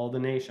all the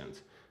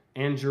nations.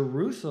 And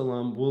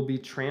Jerusalem will be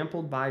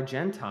trampled by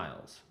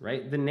Gentiles,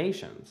 right? The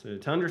nations. So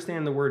to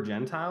understand the word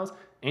Gentiles,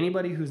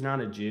 anybody who's not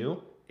a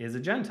Jew is a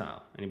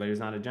Gentile. Anybody who's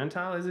not a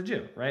Gentile is a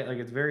Jew, right? Like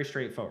it's very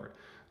straightforward.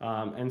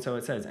 And so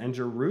it says, and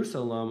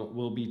Jerusalem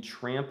will be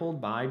trampled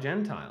by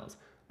Gentiles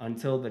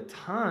until the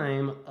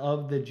time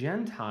of the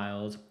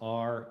Gentiles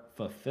are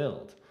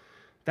fulfilled.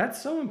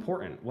 That's so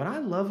important. What I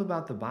love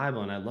about the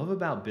Bible and I love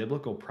about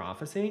biblical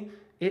prophecy,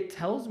 it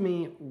tells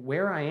me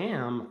where I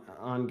am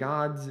on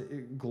God's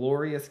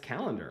glorious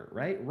calendar,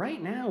 right?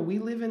 Right now, we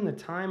live in the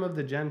time of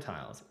the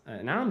Gentiles.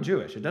 Now I'm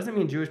Jewish. It doesn't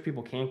mean Jewish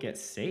people can't get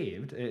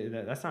saved.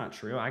 That's not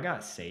true. I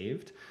got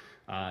saved.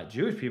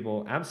 Jewish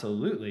people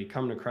absolutely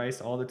come to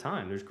Christ all the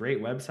time. There's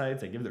great websites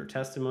that give their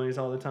testimonies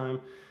all the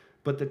time.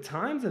 But the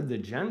times of the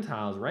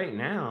Gentiles right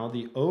now,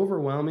 the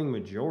overwhelming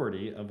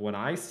majority of what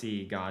I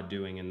see God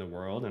doing in the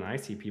world, and I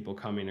see people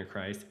coming to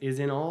Christ, is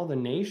in all the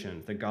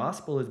nations. The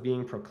gospel is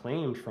being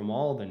proclaimed from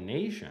all the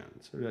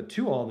nations,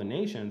 to all the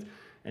nations,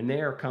 and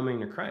they are coming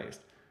to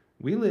Christ.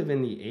 We live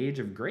in the age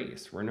of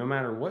grace, where no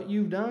matter what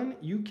you've done,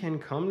 you can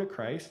come to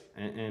Christ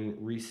and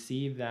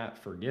receive that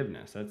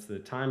forgiveness. That's the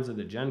times of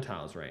the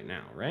Gentiles right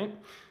now, right?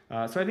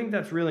 So I think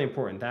that's really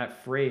important.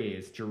 That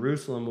phrase,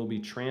 Jerusalem will be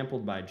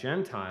trampled by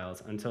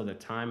Gentiles until the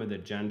time of the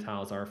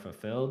Gentiles are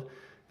fulfilled.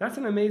 That's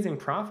an amazing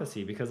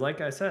prophecy because,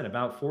 like I said,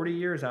 about 40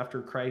 years after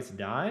Christ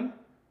died,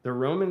 the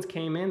Romans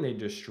came in, they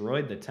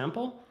destroyed the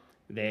temple,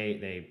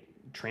 they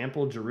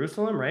trampled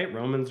Jerusalem, right?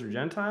 Romans are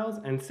Gentiles.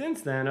 And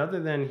since then,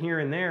 other than here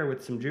and there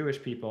with some Jewish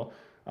people,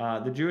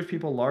 the Jewish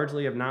people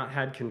largely have not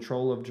had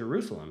control of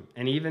Jerusalem.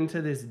 And even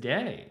to this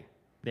day,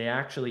 they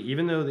actually,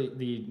 even though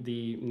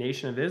the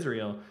nation of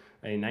Israel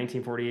in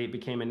 1948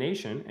 became a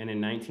nation and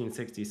in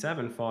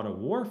 1967 fought a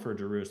war for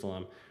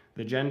Jerusalem,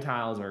 the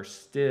Gentiles are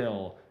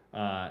still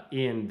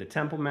in the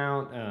Temple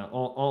Mount,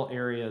 all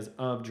areas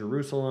of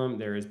Jerusalem.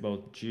 There is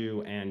both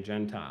Jew and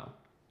Gentile.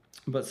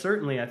 But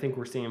certainly I think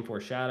we're seeing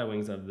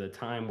foreshadowings of the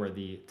time where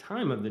the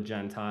time of the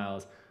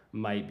Gentiles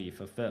might be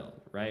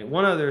fulfilled, right?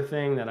 One other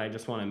thing that I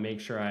just want to make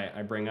sure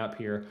I bring up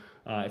here,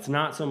 it's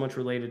not so much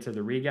related to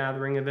the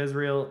regathering of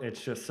Israel,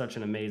 it's just such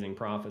an amazing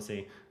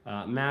prophecy.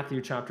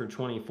 Matthew chapter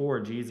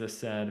 24, Jesus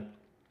said,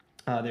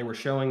 they were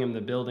showing him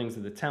the buildings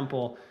of the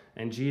temple,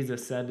 and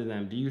Jesus said to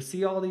them, "Do you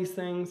see all these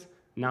things?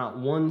 Not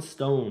one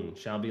stone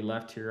shall be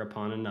left here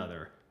upon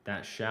another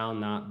that shall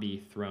not be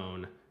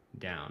thrown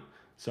down."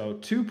 So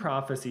 2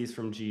 prophecies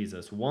from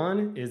Jesus.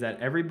 One is that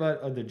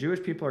the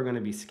Jewish people are going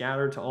to be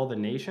scattered to all the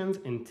nations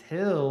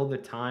until the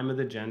time of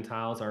the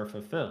Gentiles are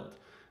fulfilled.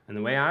 And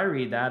the way I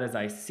read that is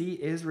I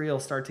see Israel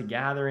start to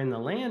gather in the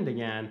land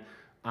again.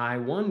 I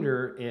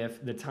wonder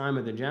if the time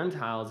of the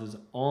Gentiles is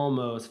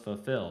almost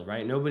fulfilled,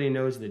 right? Nobody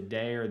knows the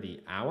day or the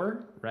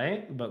hour,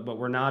 right? But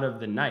we're not of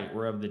the night,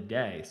 we're of the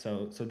day.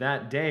 So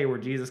that day where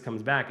Jesus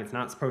comes back, it's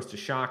not supposed to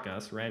shock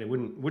us, right? It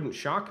wouldn't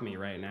shock me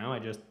right now. I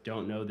just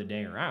don't know the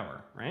day or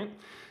hour, right?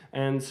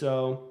 And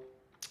so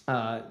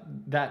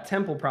that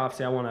temple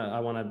prophecy, I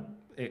want to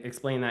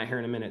explain that here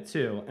in a minute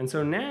too. And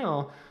so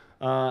now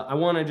I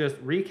want to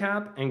just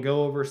recap and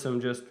go over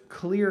some just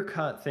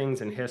clear-cut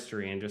things in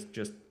history and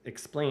just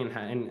explain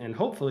how, and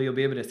hopefully you'll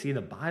be able to see the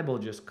Bible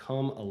just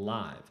come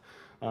alive.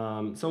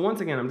 So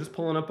once again, I'm just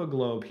pulling up a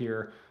globe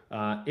here.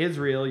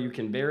 Israel, you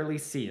can barely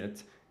see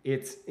it.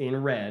 It's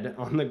in red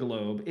on the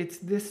globe. It's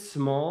this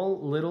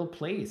small little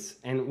place.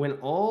 And when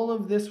all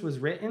of this was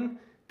written,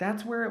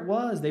 that's where it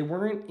was. They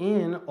weren't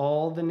in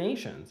all the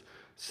nations.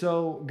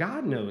 So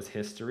God knows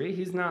history.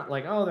 He's not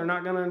like, oh, they're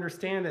not going to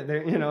understand it,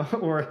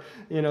 or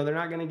they're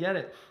not going to get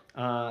it.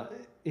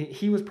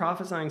 He was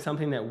prophesying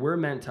something that we're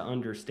meant to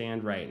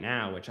understand right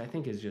now, which I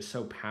think is just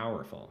so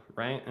powerful,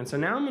 right? And so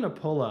now I'm going to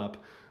pull up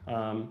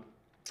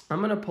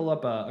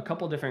a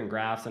couple different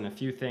graphs and a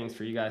few things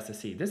for you guys to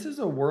see. This is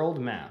a world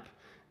map,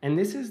 and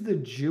this is the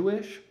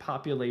Jewish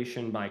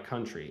population by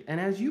country. And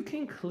as you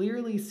can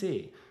clearly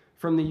see,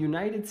 from the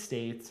United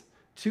States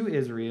to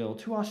Israel,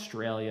 to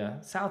Australia,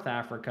 South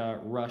Africa,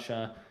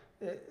 Russia,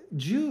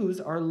 Jews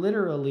are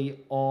literally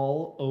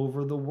all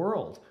over the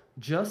world,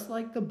 just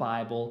like the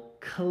Bible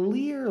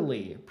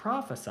clearly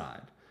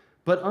prophesied.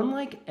 But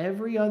unlike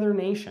every other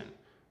nation,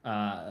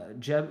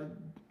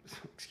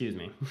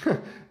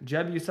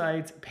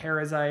 Jebusites,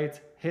 Perizzites,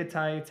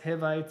 Hittites,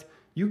 Hivites,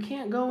 you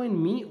can't go and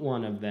meet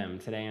one of them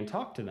today and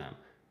talk to them.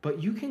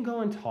 But you can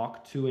go and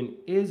talk to an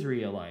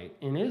Israelite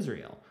in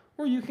Israel.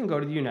 Or you can go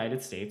to the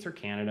United States or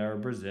Canada or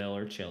Brazil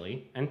or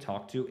Chile and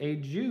talk to a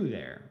Jew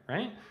there,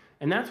 right?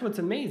 And that's what's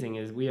amazing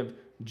is we have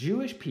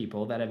Jewish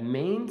people that have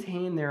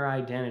maintained their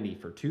identity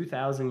for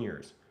 2,000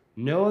 years.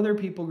 No other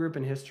people group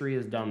in history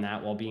has done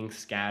that while being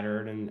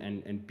scattered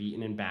and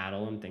beaten in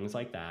battle and things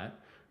like that,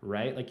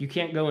 right? Like you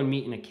can't go and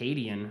meet an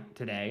Akkadian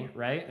today,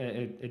 right?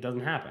 It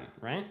doesn't happen,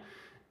 right?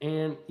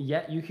 And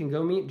yet you can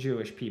go meet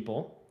Jewish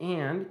people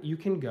and you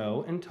can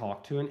go and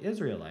talk to an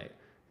Israelite.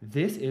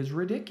 This is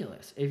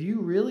ridiculous. If you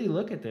really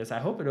look at this, I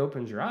hope it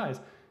opens your eyes.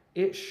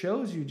 It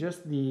shows you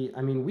just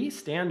we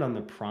stand on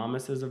the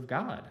promises of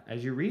God.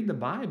 As you read the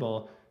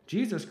Bible,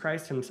 Jesus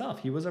Christ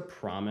himself, he was a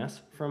promise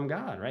from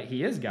God, right?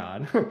 He is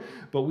God,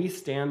 but we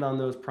stand on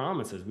those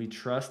promises. We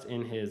trust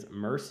in his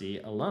mercy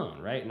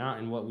alone, right? Not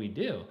in what we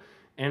do.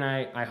 And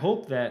I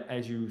hope that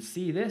as you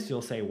see this,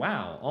 you'll say,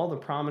 wow, all the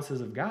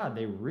promises of God,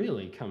 they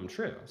really come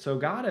true. So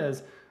God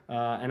has...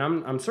 and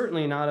I'm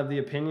certainly not of the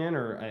opinion,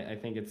 or I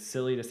think it's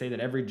silly to say that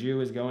every Jew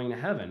is going to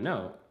heaven.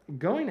 No,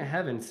 going to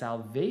heaven,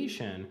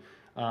 salvation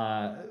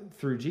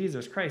through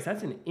Jesus Christ,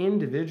 that's an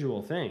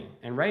individual thing.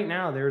 And right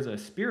now there's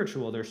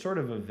sort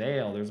of a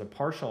veil, there's a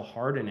partial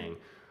hardening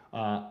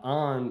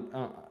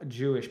on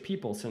Jewish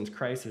people since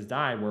Christ has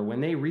died, where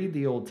when they read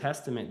the Old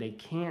Testament, they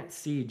can't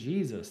see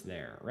Jesus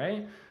there,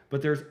 right?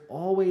 But there's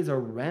always a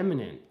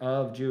remnant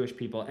of Jewish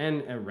people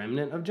and a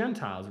remnant of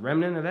Gentiles,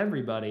 remnant of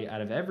everybody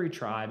out of every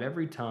tribe,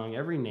 every tongue,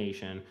 every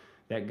nation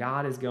that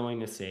God is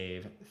going to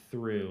save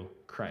through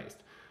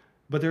Christ.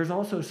 But there's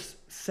also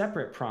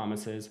separate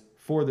promises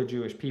for the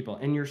Jewish people.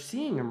 And you're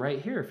seeing them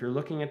right here. If you're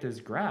looking at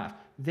this graph,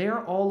 they're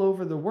all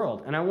over the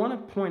world. And I want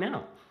to point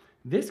out,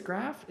 this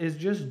graph is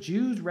just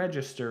Jews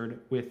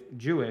registered with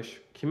Jewish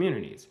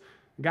communities.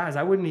 Guys,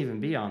 I wouldn't even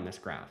be on this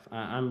graph.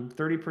 I'm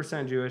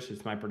 30% Jewish.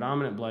 It's my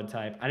predominant blood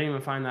type. I didn't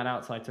even find that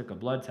out until I took a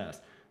blood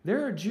test.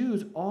 There are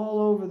Jews all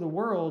over the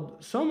world,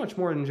 so much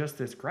more than just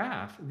this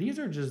graph. These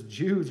are just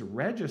Jews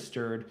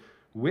registered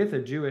with a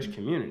Jewish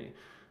community.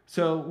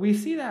 So we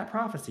see that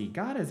prophecy.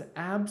 God has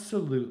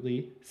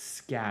absolutely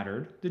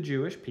scattered the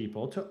Jewish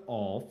people to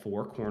all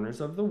 4 corners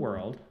of the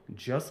world,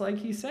 just like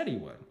he said he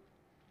would.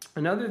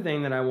 Another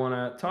thing that I want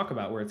to talk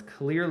about where it's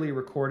clearly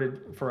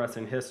recorded for us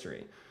in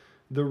history,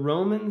 the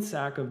Roman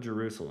sack of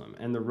Jerusalem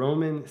and the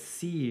Roman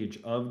siege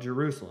of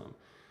Jerusalem.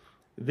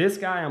 This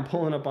guy I'm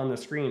pulling up on the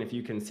screen, if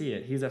you can see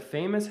it, he's a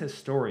famous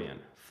historian,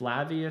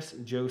 Flavius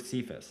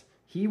Josephus.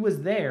 He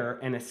was there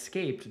and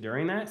escaped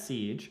during that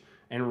siege,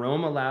 and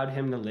Rome allowed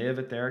him to live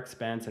at their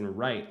expense and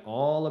write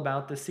all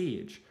about the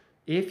siege.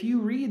 If you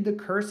read the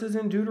curses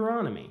in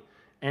Deuteronomy,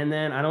 and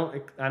then I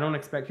don't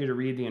expect you to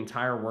read the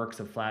entire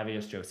works of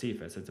Flavius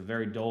Josephus. It's a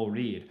very dull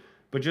read.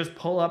 But just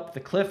pull up the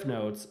cliff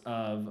notes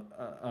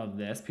of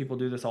this. People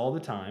do this all the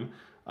time.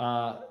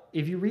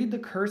 If you read the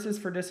curses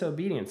for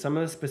disobedience, some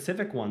of the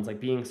specific ones, like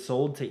being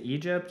sold to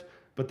Egypt,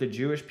 but the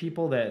Jewish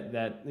people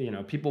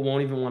that people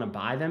won't even want to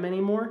buy them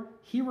anymore,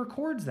 he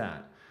records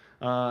that.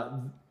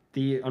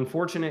 The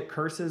unfortunate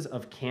curses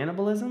of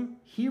cannibalism,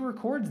 he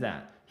records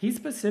that. He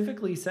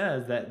specifically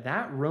says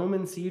that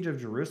Roman siege of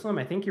Jerusalem,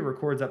 I think he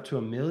records up to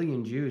 1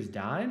 million Jews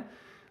died,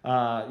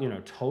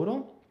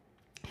 total.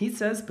 He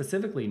says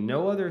specifically,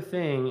 no other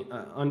thing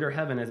under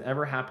heaven has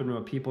ever happened to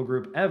a people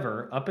group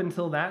ever up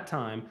until that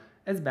time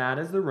as bad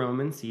as the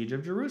Roman siege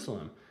of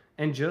Jerusalem.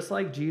 And just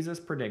like Jesus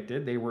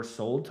predicted, they were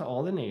sold to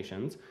all the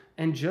nations.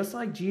 And just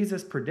like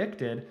Jesus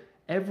predicted,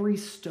 every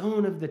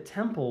stone of the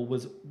temple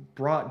was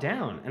brought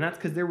down. And that's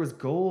because there was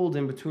gold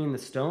in between the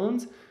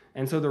stones.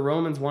 And so the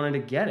Romans wanted to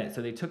get it.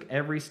 So they took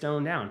every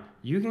stone down.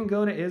 You can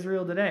go to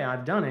Israel today.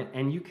 I've done it.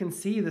 And you can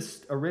see the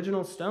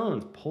original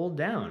stones pulled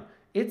down.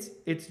 It's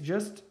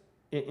just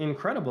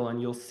incredible.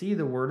 And you'll see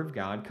the word of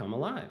God come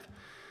alive.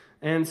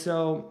 And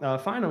so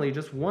finally,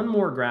 just one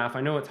more graph.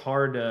 I know it's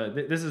hard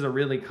to, this is a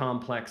really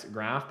complex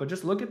graph, but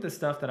just look at the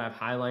stuff that I've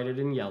highlighted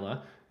in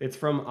yellow. It's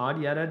from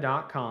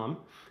Adyeta.com.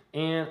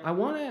 And I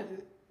want to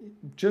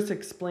just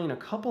explain a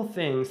couple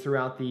things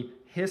throughout the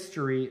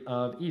history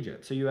of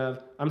Egypt. So you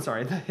have,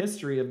 the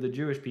history of the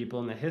Jewish people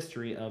and the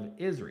history of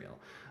Israel.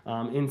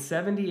 In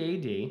 70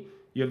 AD,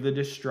 you have the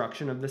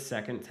destruction of the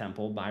Second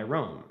Temple by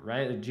Rome,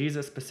 right?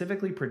 Jesus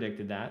specifically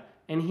predicted that,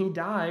 and he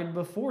died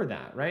before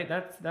that, right?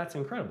 That's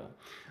incredible.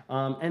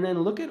 And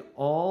then look at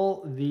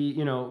all the,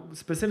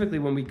 specifically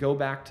when we go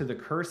back to the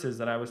curses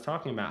that I was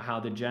talking about, how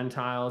the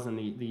Gentiles and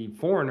the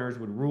foreigners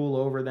would rule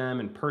over them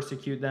and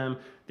persecute them.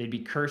 They'd be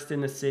cursed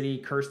in the city,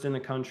 cursed in the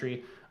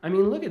country. I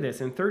mean, look at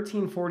this. In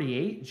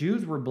 1348,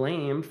 Jews were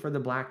blamed for the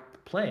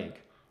Black Plague.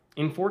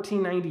 In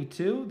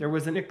 1492, there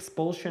was an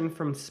expulsion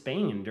from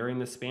Spain during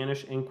the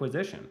Spanish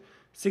Inquisition.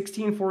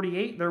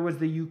 1648, there was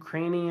the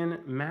Ukrainian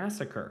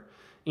massacre.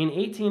 In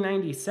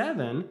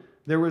 1897,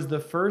 there was the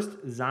first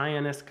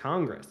Zionist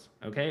Congress,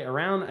 okay?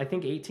 Around, I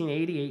think,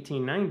 1880,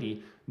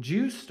 1890,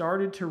 Jews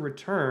started to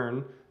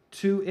return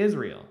to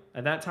Israel.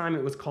 At that time,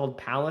 it was called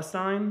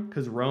Palestine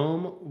because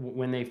Rome,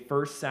 when they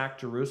first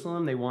sacked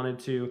Jerusalem, they wanted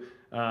to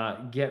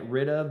get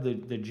rid of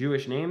the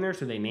Jewish name there,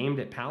 so they named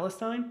it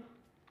Palestine.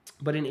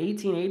 But in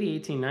 1880,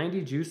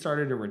 1890, Jews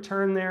started to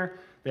return there.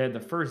 They had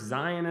the first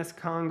Zionist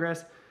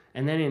Congress.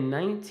 And then in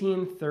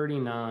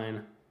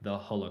 1939, the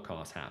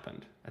Holocaust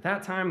happened. At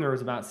that time, there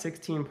was about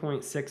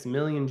 16.6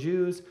 million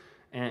Jews,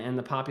 and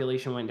the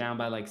population went down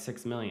by like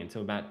 6 million,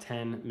 so about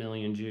 10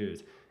 million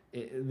Jews.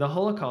 The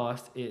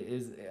Holocaust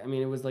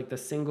it was like the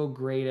single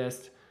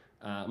greatest,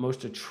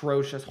 most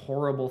atrocious,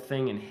 horrible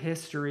thing in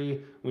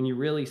history. When you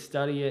really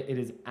study it, it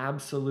is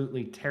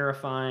absolutely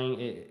terrifying.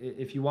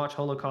 If you watch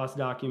Holocaust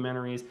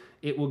documentaries,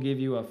 it will give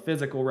you a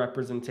physical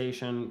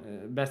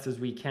representation, best as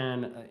we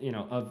can,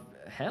 of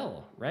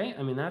hell, right?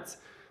 I mean,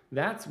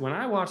 that's when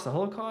I watch the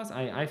Holocaust,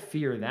 I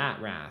fear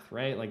that wrath,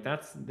 right? Like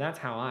that's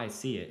how I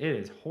see it. It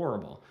is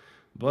horrible.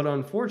 But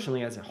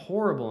unfortunately, as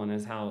horrible and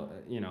as how,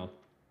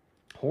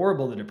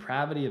 horrible the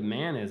depravity of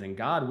man is, and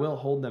God will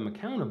hold them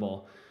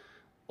accountable,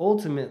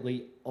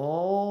 ultimately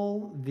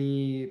all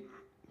the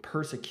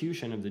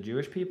persecution of the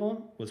Jewish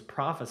people was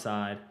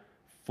prophesied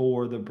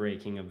for the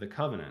breaking of the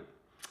covenant,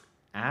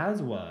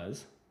 as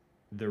was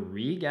the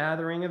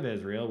regathering of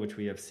Israel, which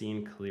we have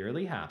seen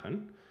clearly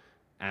happen,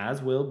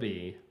 as will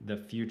be the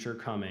future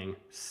coming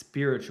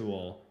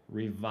spiritual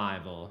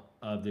revival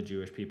of the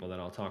Jewish people that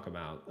I'll talk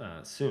about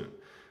soon.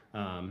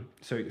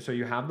 So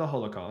you have the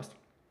Holocaust,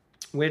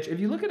 which if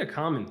you look at a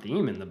common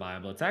theme in the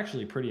Bible, it's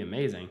actually pretty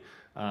amazing.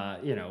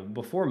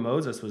 Before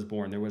Moses was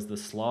born, there was the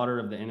slaughter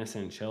of the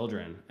innocent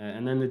children.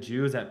 And then the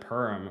Jews at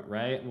Purim,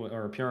 right?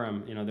 Or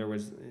Purim, there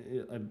was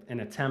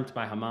an attempt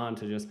by Haman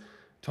to just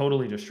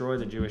totally destroy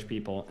the Jewish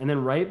people. And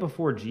then right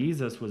before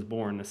Jesus was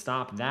born, to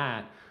stop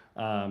that,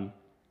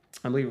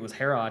 I believe it was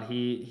Herod,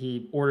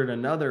 he ordered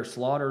another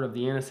slaughter of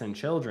the innocent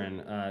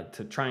children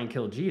to try and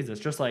kill Jesus,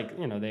 just like,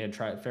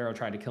 Pharaoh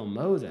tried to kill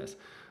Moses.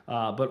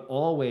 But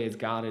always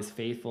God is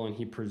faithful, and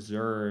he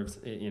preserves,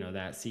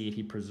 that seed.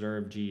 He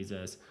preserved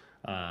Jesus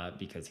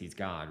because he's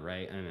God,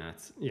 right? And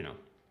that's,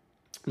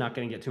 not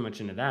going to get too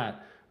much into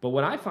that. But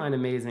what I find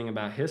amazing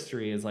about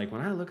history is, like,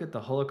 when I look at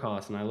the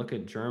Holocaust and I look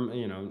at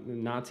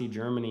Nazi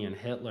Germany and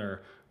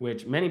Hitler,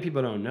 which many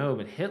people don't know,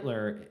 but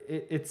Hitler,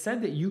 it's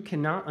said that you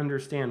cannot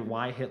understand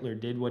why Hitler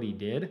did what he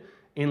did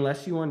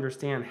unless you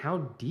understand how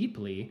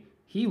deeply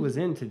he was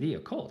into the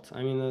occult.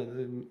 I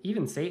mean,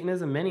 even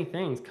Satanism, many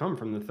things come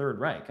from the Third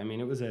Reich. I mean,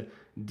 it was a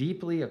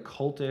deeply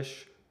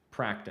occultish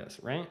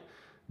practice, right?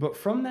 But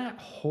from that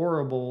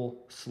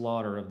horrible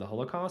slaughter of the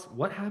Holocaust,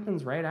 what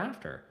happens right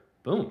after?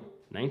 Boom,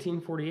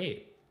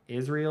 1948.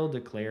 Israel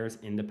declares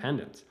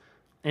independence.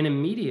 And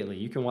immediately,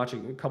 you can watch a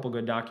couple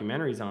good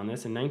documentaries on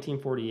this. In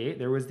 1948,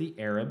 there was the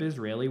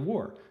Arab-Israeli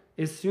War.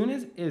 As soon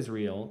as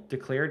Israel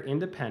declared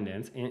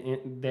independence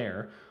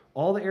there,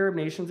 all the Arab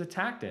nations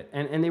attacked it.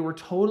 And they were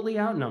totally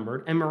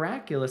outnumbered. And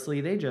miraculously,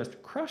 they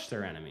just crushed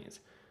their enemies.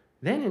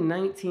 Then in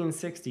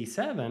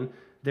 1967,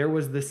 there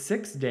was the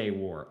 6-Day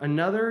War.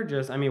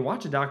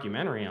 Watch a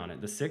documentary on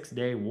it, the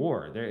 6-Day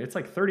War. It's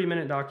like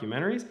 30-minute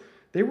documentaries.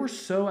 They were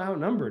so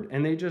outnumbered,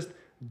 and they just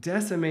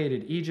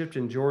decimated Egypt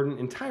and Jordan,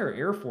 entire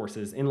air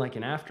forces in like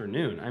an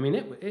afternoon. I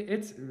mean,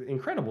 it's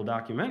incredible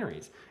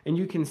documentaries. And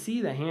you can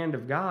see the hand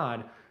of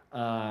God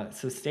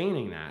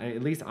sustaining that.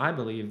 At least I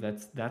believe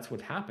that's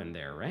what happened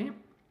there, right?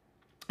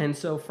 And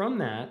so from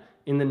that,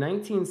 in the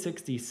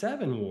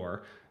 1967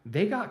 war,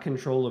 they got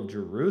control of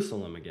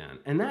Jerusalem again.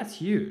 And that's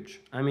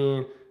huge. I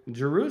mean,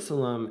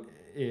 Jerusalem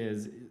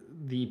is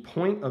the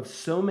point of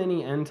so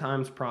many end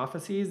times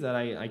prophecies that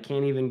I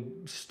can't even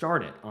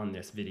start it on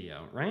this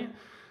video, right?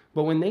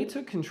 But when they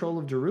took control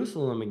of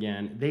Jerusalem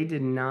again, they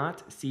did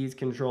not seize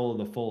control of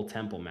the full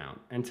Temple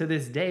Mount. And to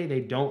this day, they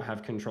don't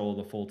have control of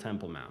the full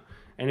Temple Mount.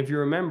 And if you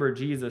remember,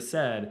 Jesus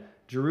said,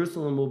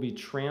 Jerusalem will be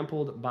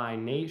trampled by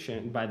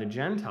the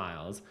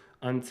Gentiles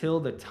until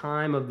the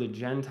time of the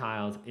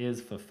Gentiles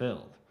is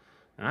fulfilled.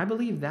 And I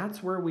believe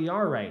that's where we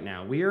are right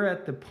now. We are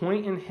at the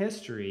point in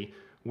history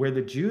where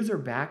the Jews are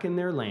back in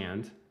their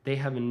land. They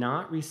have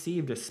not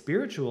received a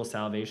spiritual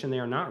salvation. They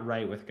are not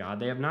right with God.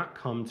 They have not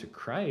come to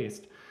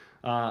Christ.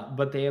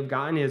 But they have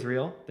gotten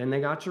Israel, then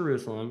they got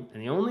Jerusalem,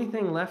 and the only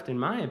thing left, in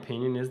my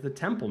opinion, is the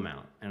Temple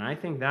Mount. And I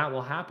think that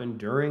will happen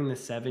during the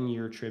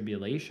 7-year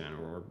tribulation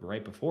or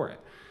right before it.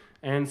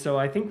 And so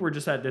I think we're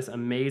just at this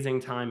amazing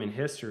time in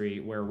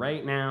history where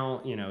right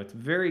now, it's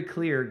very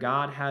clear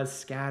God has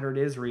scattered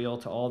Israel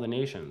to all the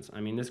nations. I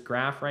mean, this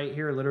graph right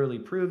here literally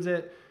proves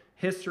it.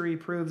 History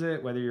proves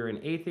it. Whether you're an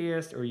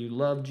atheist or you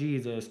love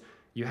Jesus,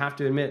 you have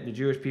to admit the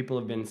Jewish people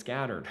have been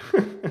scattered.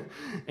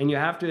 And you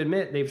have to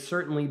admit they've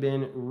certainly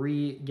been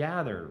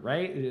regathered,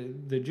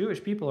 right? The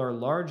Jewish people are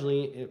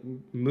largely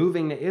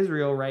moving to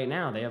Israel right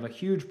now. They have a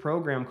huge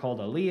program called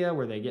Aliyah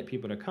where they get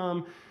people to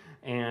come.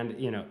 And,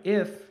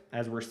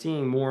 as we're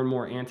seeing more and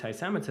more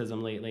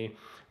anti-Semitism lately,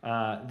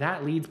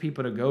 that leads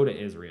people to go to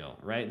Israel,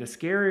 right? The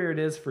scarier it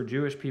is for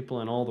Jewish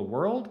people in all the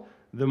world,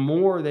 the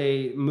more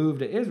they move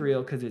to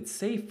Israel because it's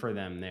safe for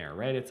them there,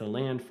 right? It's a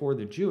land for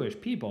the Jewish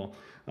people.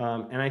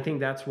 And I think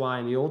that's why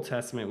in the Old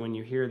Testament, when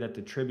you hear that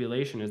the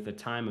tribulation is the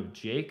time of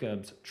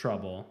Jacob's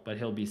trouble, but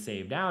he'll be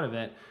saved out of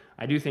it,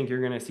 I do think you're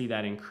going to see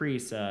that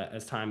increase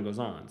as time goes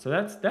on. So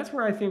that's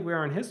where I think we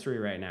are in history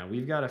right now.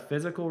 We've got a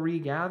physical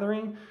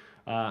regathering.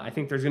 I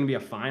think there's going to be a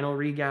final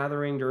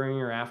regathering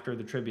during or after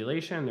the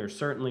tribulation. There's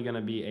certainly going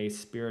to be a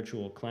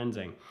spiritual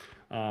cleansing.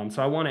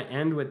 So I want to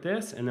end with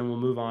this, and then we'll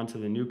move on to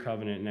the new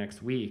covenant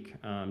next week.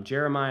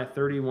 Jeremiah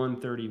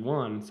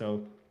 31:31.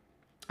 So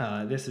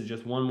this is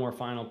just one more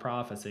final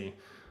prophecy.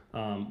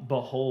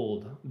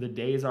 Behold, the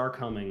days are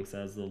coming,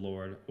 says the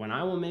Lord, when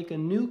I will make a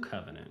new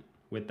covenant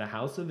with the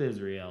house of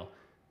Israel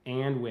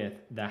and with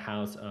the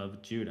house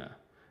of Judah.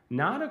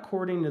 Not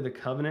according to the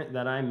covenant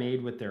that I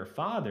made with their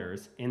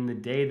fathers in the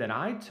day that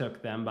I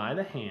took them by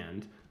the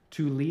hand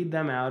to lead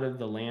them out of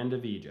the land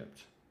of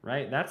Egypt.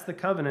 Right? That's the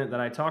covenant that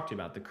I talked to you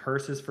about. The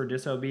curses for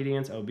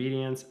disobedience,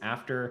 obedience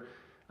after,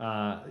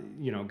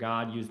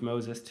 God used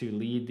Moses to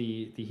lead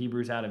the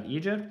Hebrews out of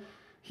Egypt.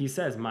 He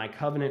says, my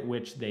covenant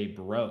which they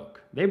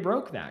broke. They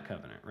broke that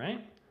covenant,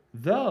 right?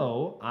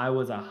 Though I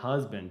was a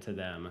husband to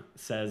them,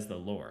 says the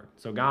Lord.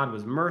 So God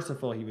was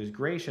merciful. He was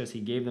gracious. He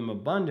gave them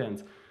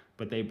abundance,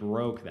 but they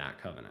broke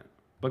that covenant.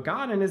 But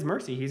God in his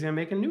mercy, he's going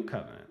to make a new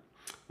covenant.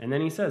 And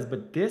then he says,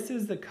 but this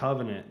is the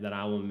covenant that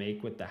I will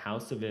make with the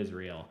house of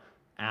Israel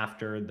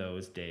after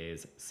those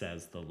days,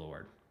 says the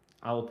Lord.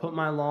 I will put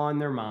my law in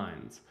their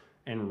minds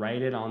and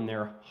write it on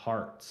their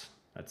hearts.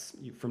 That's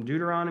from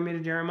Deuteronomy to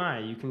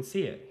Jeremiah. You can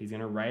see it. He's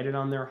going to write it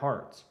on their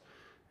hearts.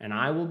 And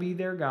I will be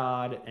their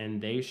God,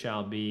 and they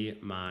shall be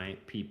my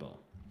people.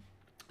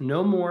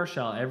 No more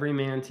shall every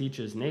man teach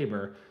his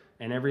neighbor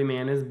and every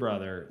man his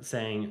brother,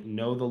 saying,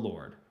 know the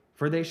Lord.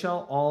 For they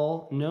shall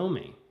all know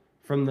me,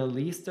 from the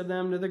least of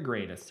them to the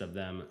greatest of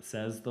them,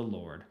 says the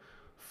Lord.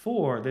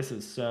 For, this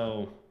is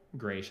so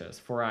gracious,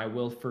 for I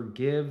will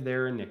forgive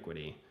their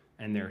iniquity,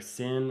 and their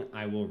sin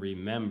I will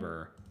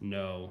remember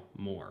no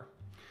more.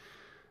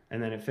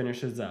 And then it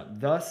finishes up.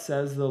 Thus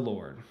says the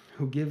Lord,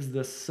 who gives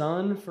the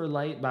sun for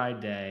light by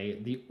day,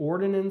 the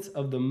ordinance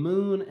of the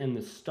moon and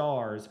the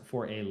stars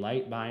for a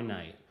light by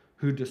night,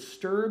 who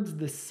disturbs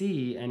the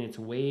sea and its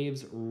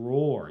waves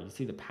roar. You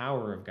see the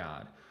power of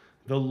God.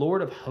 The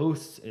Lord of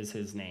hosts is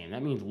his name.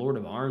 That means Lord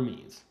of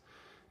armies.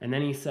 And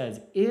then he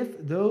says,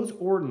 if those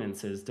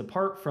ordinances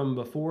depart from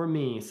before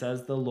me,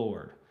 says the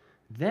Lord,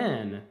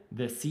 then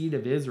the seed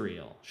of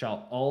Israel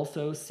shall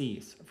also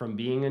cease from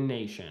being a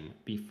nation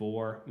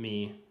before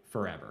me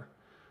forever.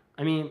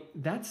 I mean,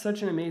 that's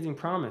such an amazing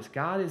promise.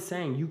 God is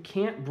saying, you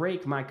can't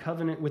break my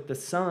covenant with the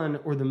sun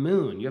or the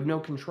moon. You have no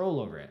control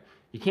over it.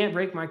 You can't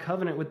break my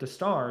covenant with the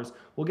stars.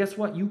 Well, guess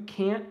what? You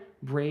can't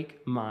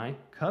break my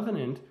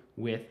covenant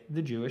with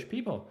the Jewish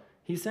people.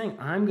 He's saying,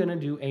 I'm going to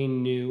do a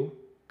new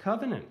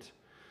covenant.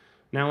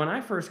 Now, when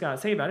I first got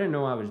saved, I didn't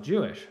know I was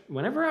Jewish.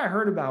 Whenever I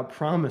heard about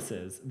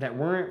promises that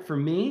weren't for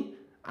me,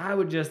 I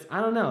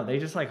don't know, they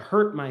just like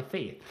hurt my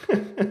faith.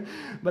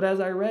 But as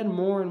I read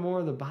more and more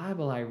of the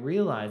Bible, I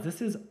realized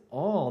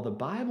the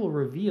Bible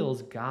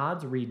reveals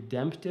God's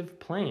redemptive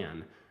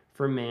plan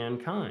for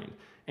mankind.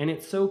 And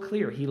it's so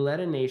clear. He led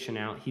a nation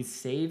out, he's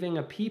saving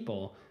a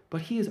people,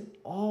 but he is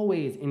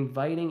always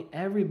inviting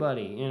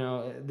everybody.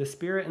 The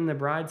Spirit and the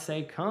bride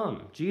say,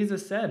 come.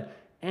 Jesus said,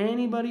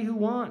 anybody who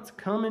wants,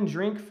 come and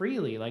drink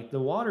freely. Like, the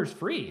water's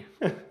free.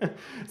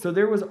 So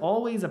there was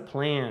always a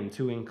plan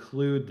to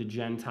include the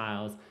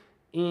Gentiles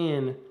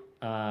in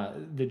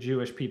the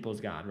Jewish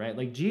people's God, right?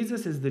 Like,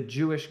 Jesus is the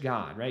Jewish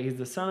God, right? He's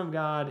the Son of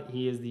God.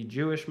 He is the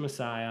Jewish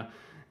Messiah.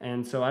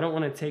 And so I don't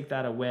want to take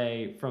that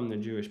away from the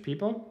Jewish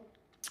people.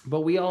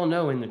 But we all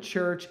know in the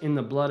church, in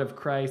the blood of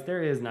Christ,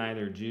 there is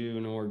neither Jew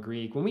nor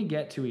Greek. When we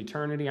get to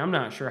eternity, I'm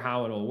not sure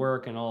how it'll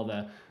work and all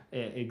the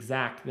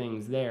exact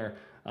things there.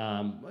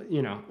 I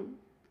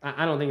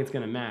don't think it's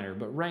going to matter.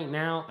 But right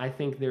now, I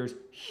think there's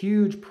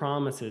huge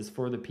promises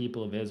for the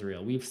people of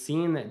Israel. We've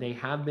seen that they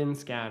have been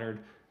scattered,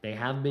 they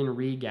have been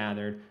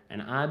regathered,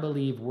 and I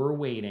believe we're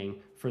waiting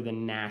for the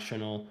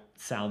national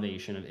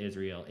salvation of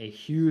Israel, a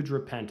huge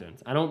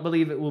repentance. I don't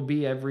believe it will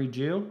be every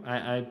Jew.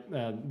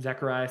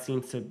 Zechariah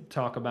seems to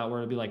talk about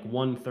where it'll be like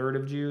 1/3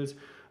 of Jews.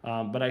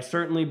 But I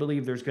certainly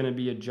believe there's going to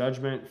be a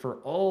judgment for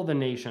all the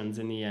nations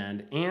in the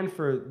end and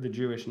for the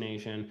Jewish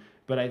nation.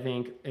 But I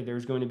think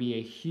there's going to be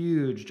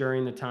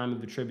during the time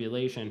of the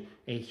tribulation,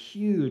 a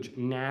huge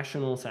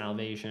national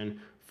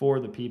salvation for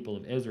the people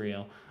of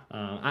Israel.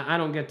 I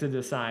don't get to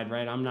decide,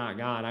 right? I'm not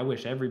God. I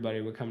wish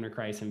everybody would come to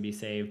Christ and be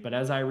saved. But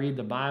as I read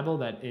the Bible,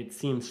 that it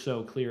seems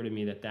so clear to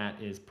me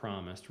that is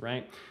promised,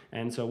 right?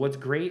 And so what's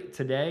great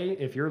today,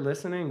 if you're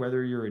listening,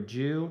 whether you're a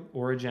Jew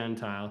or a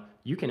Gentile,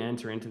 you can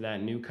enter into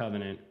that new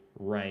covenant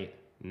right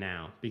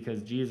now,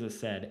 because Jesus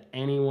said,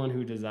 anyone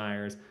who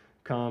desires,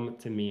 come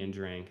to me and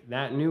drink.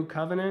 That new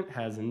covenant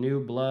has new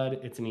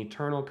blood. It's an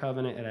eternal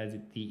covenant. It has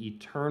the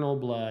eternal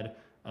blood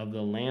of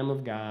the Lamb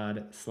of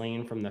God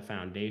slain from the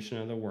foundation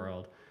of the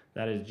world.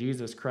 That is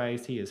Jesus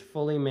Christ. He is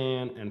fully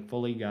man and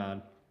fully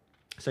God.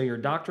 So your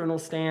doctrinal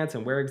stance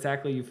and where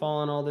exactly you fall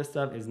on all this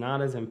stuff is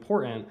not as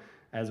important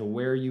as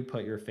where you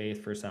put your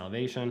faith for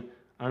salvation.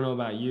 I don't know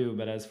about you,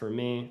 but as for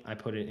me, I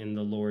put it in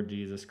the Lord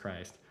Jesus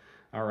Christ.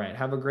 All right,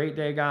 have a great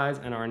day, guys.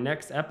 In our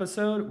next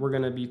episode, we're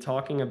going to be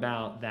talking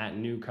about that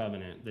new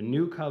covenant, the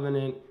new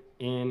covenant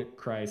in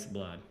Christ's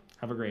blood.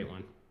 Have a great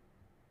one.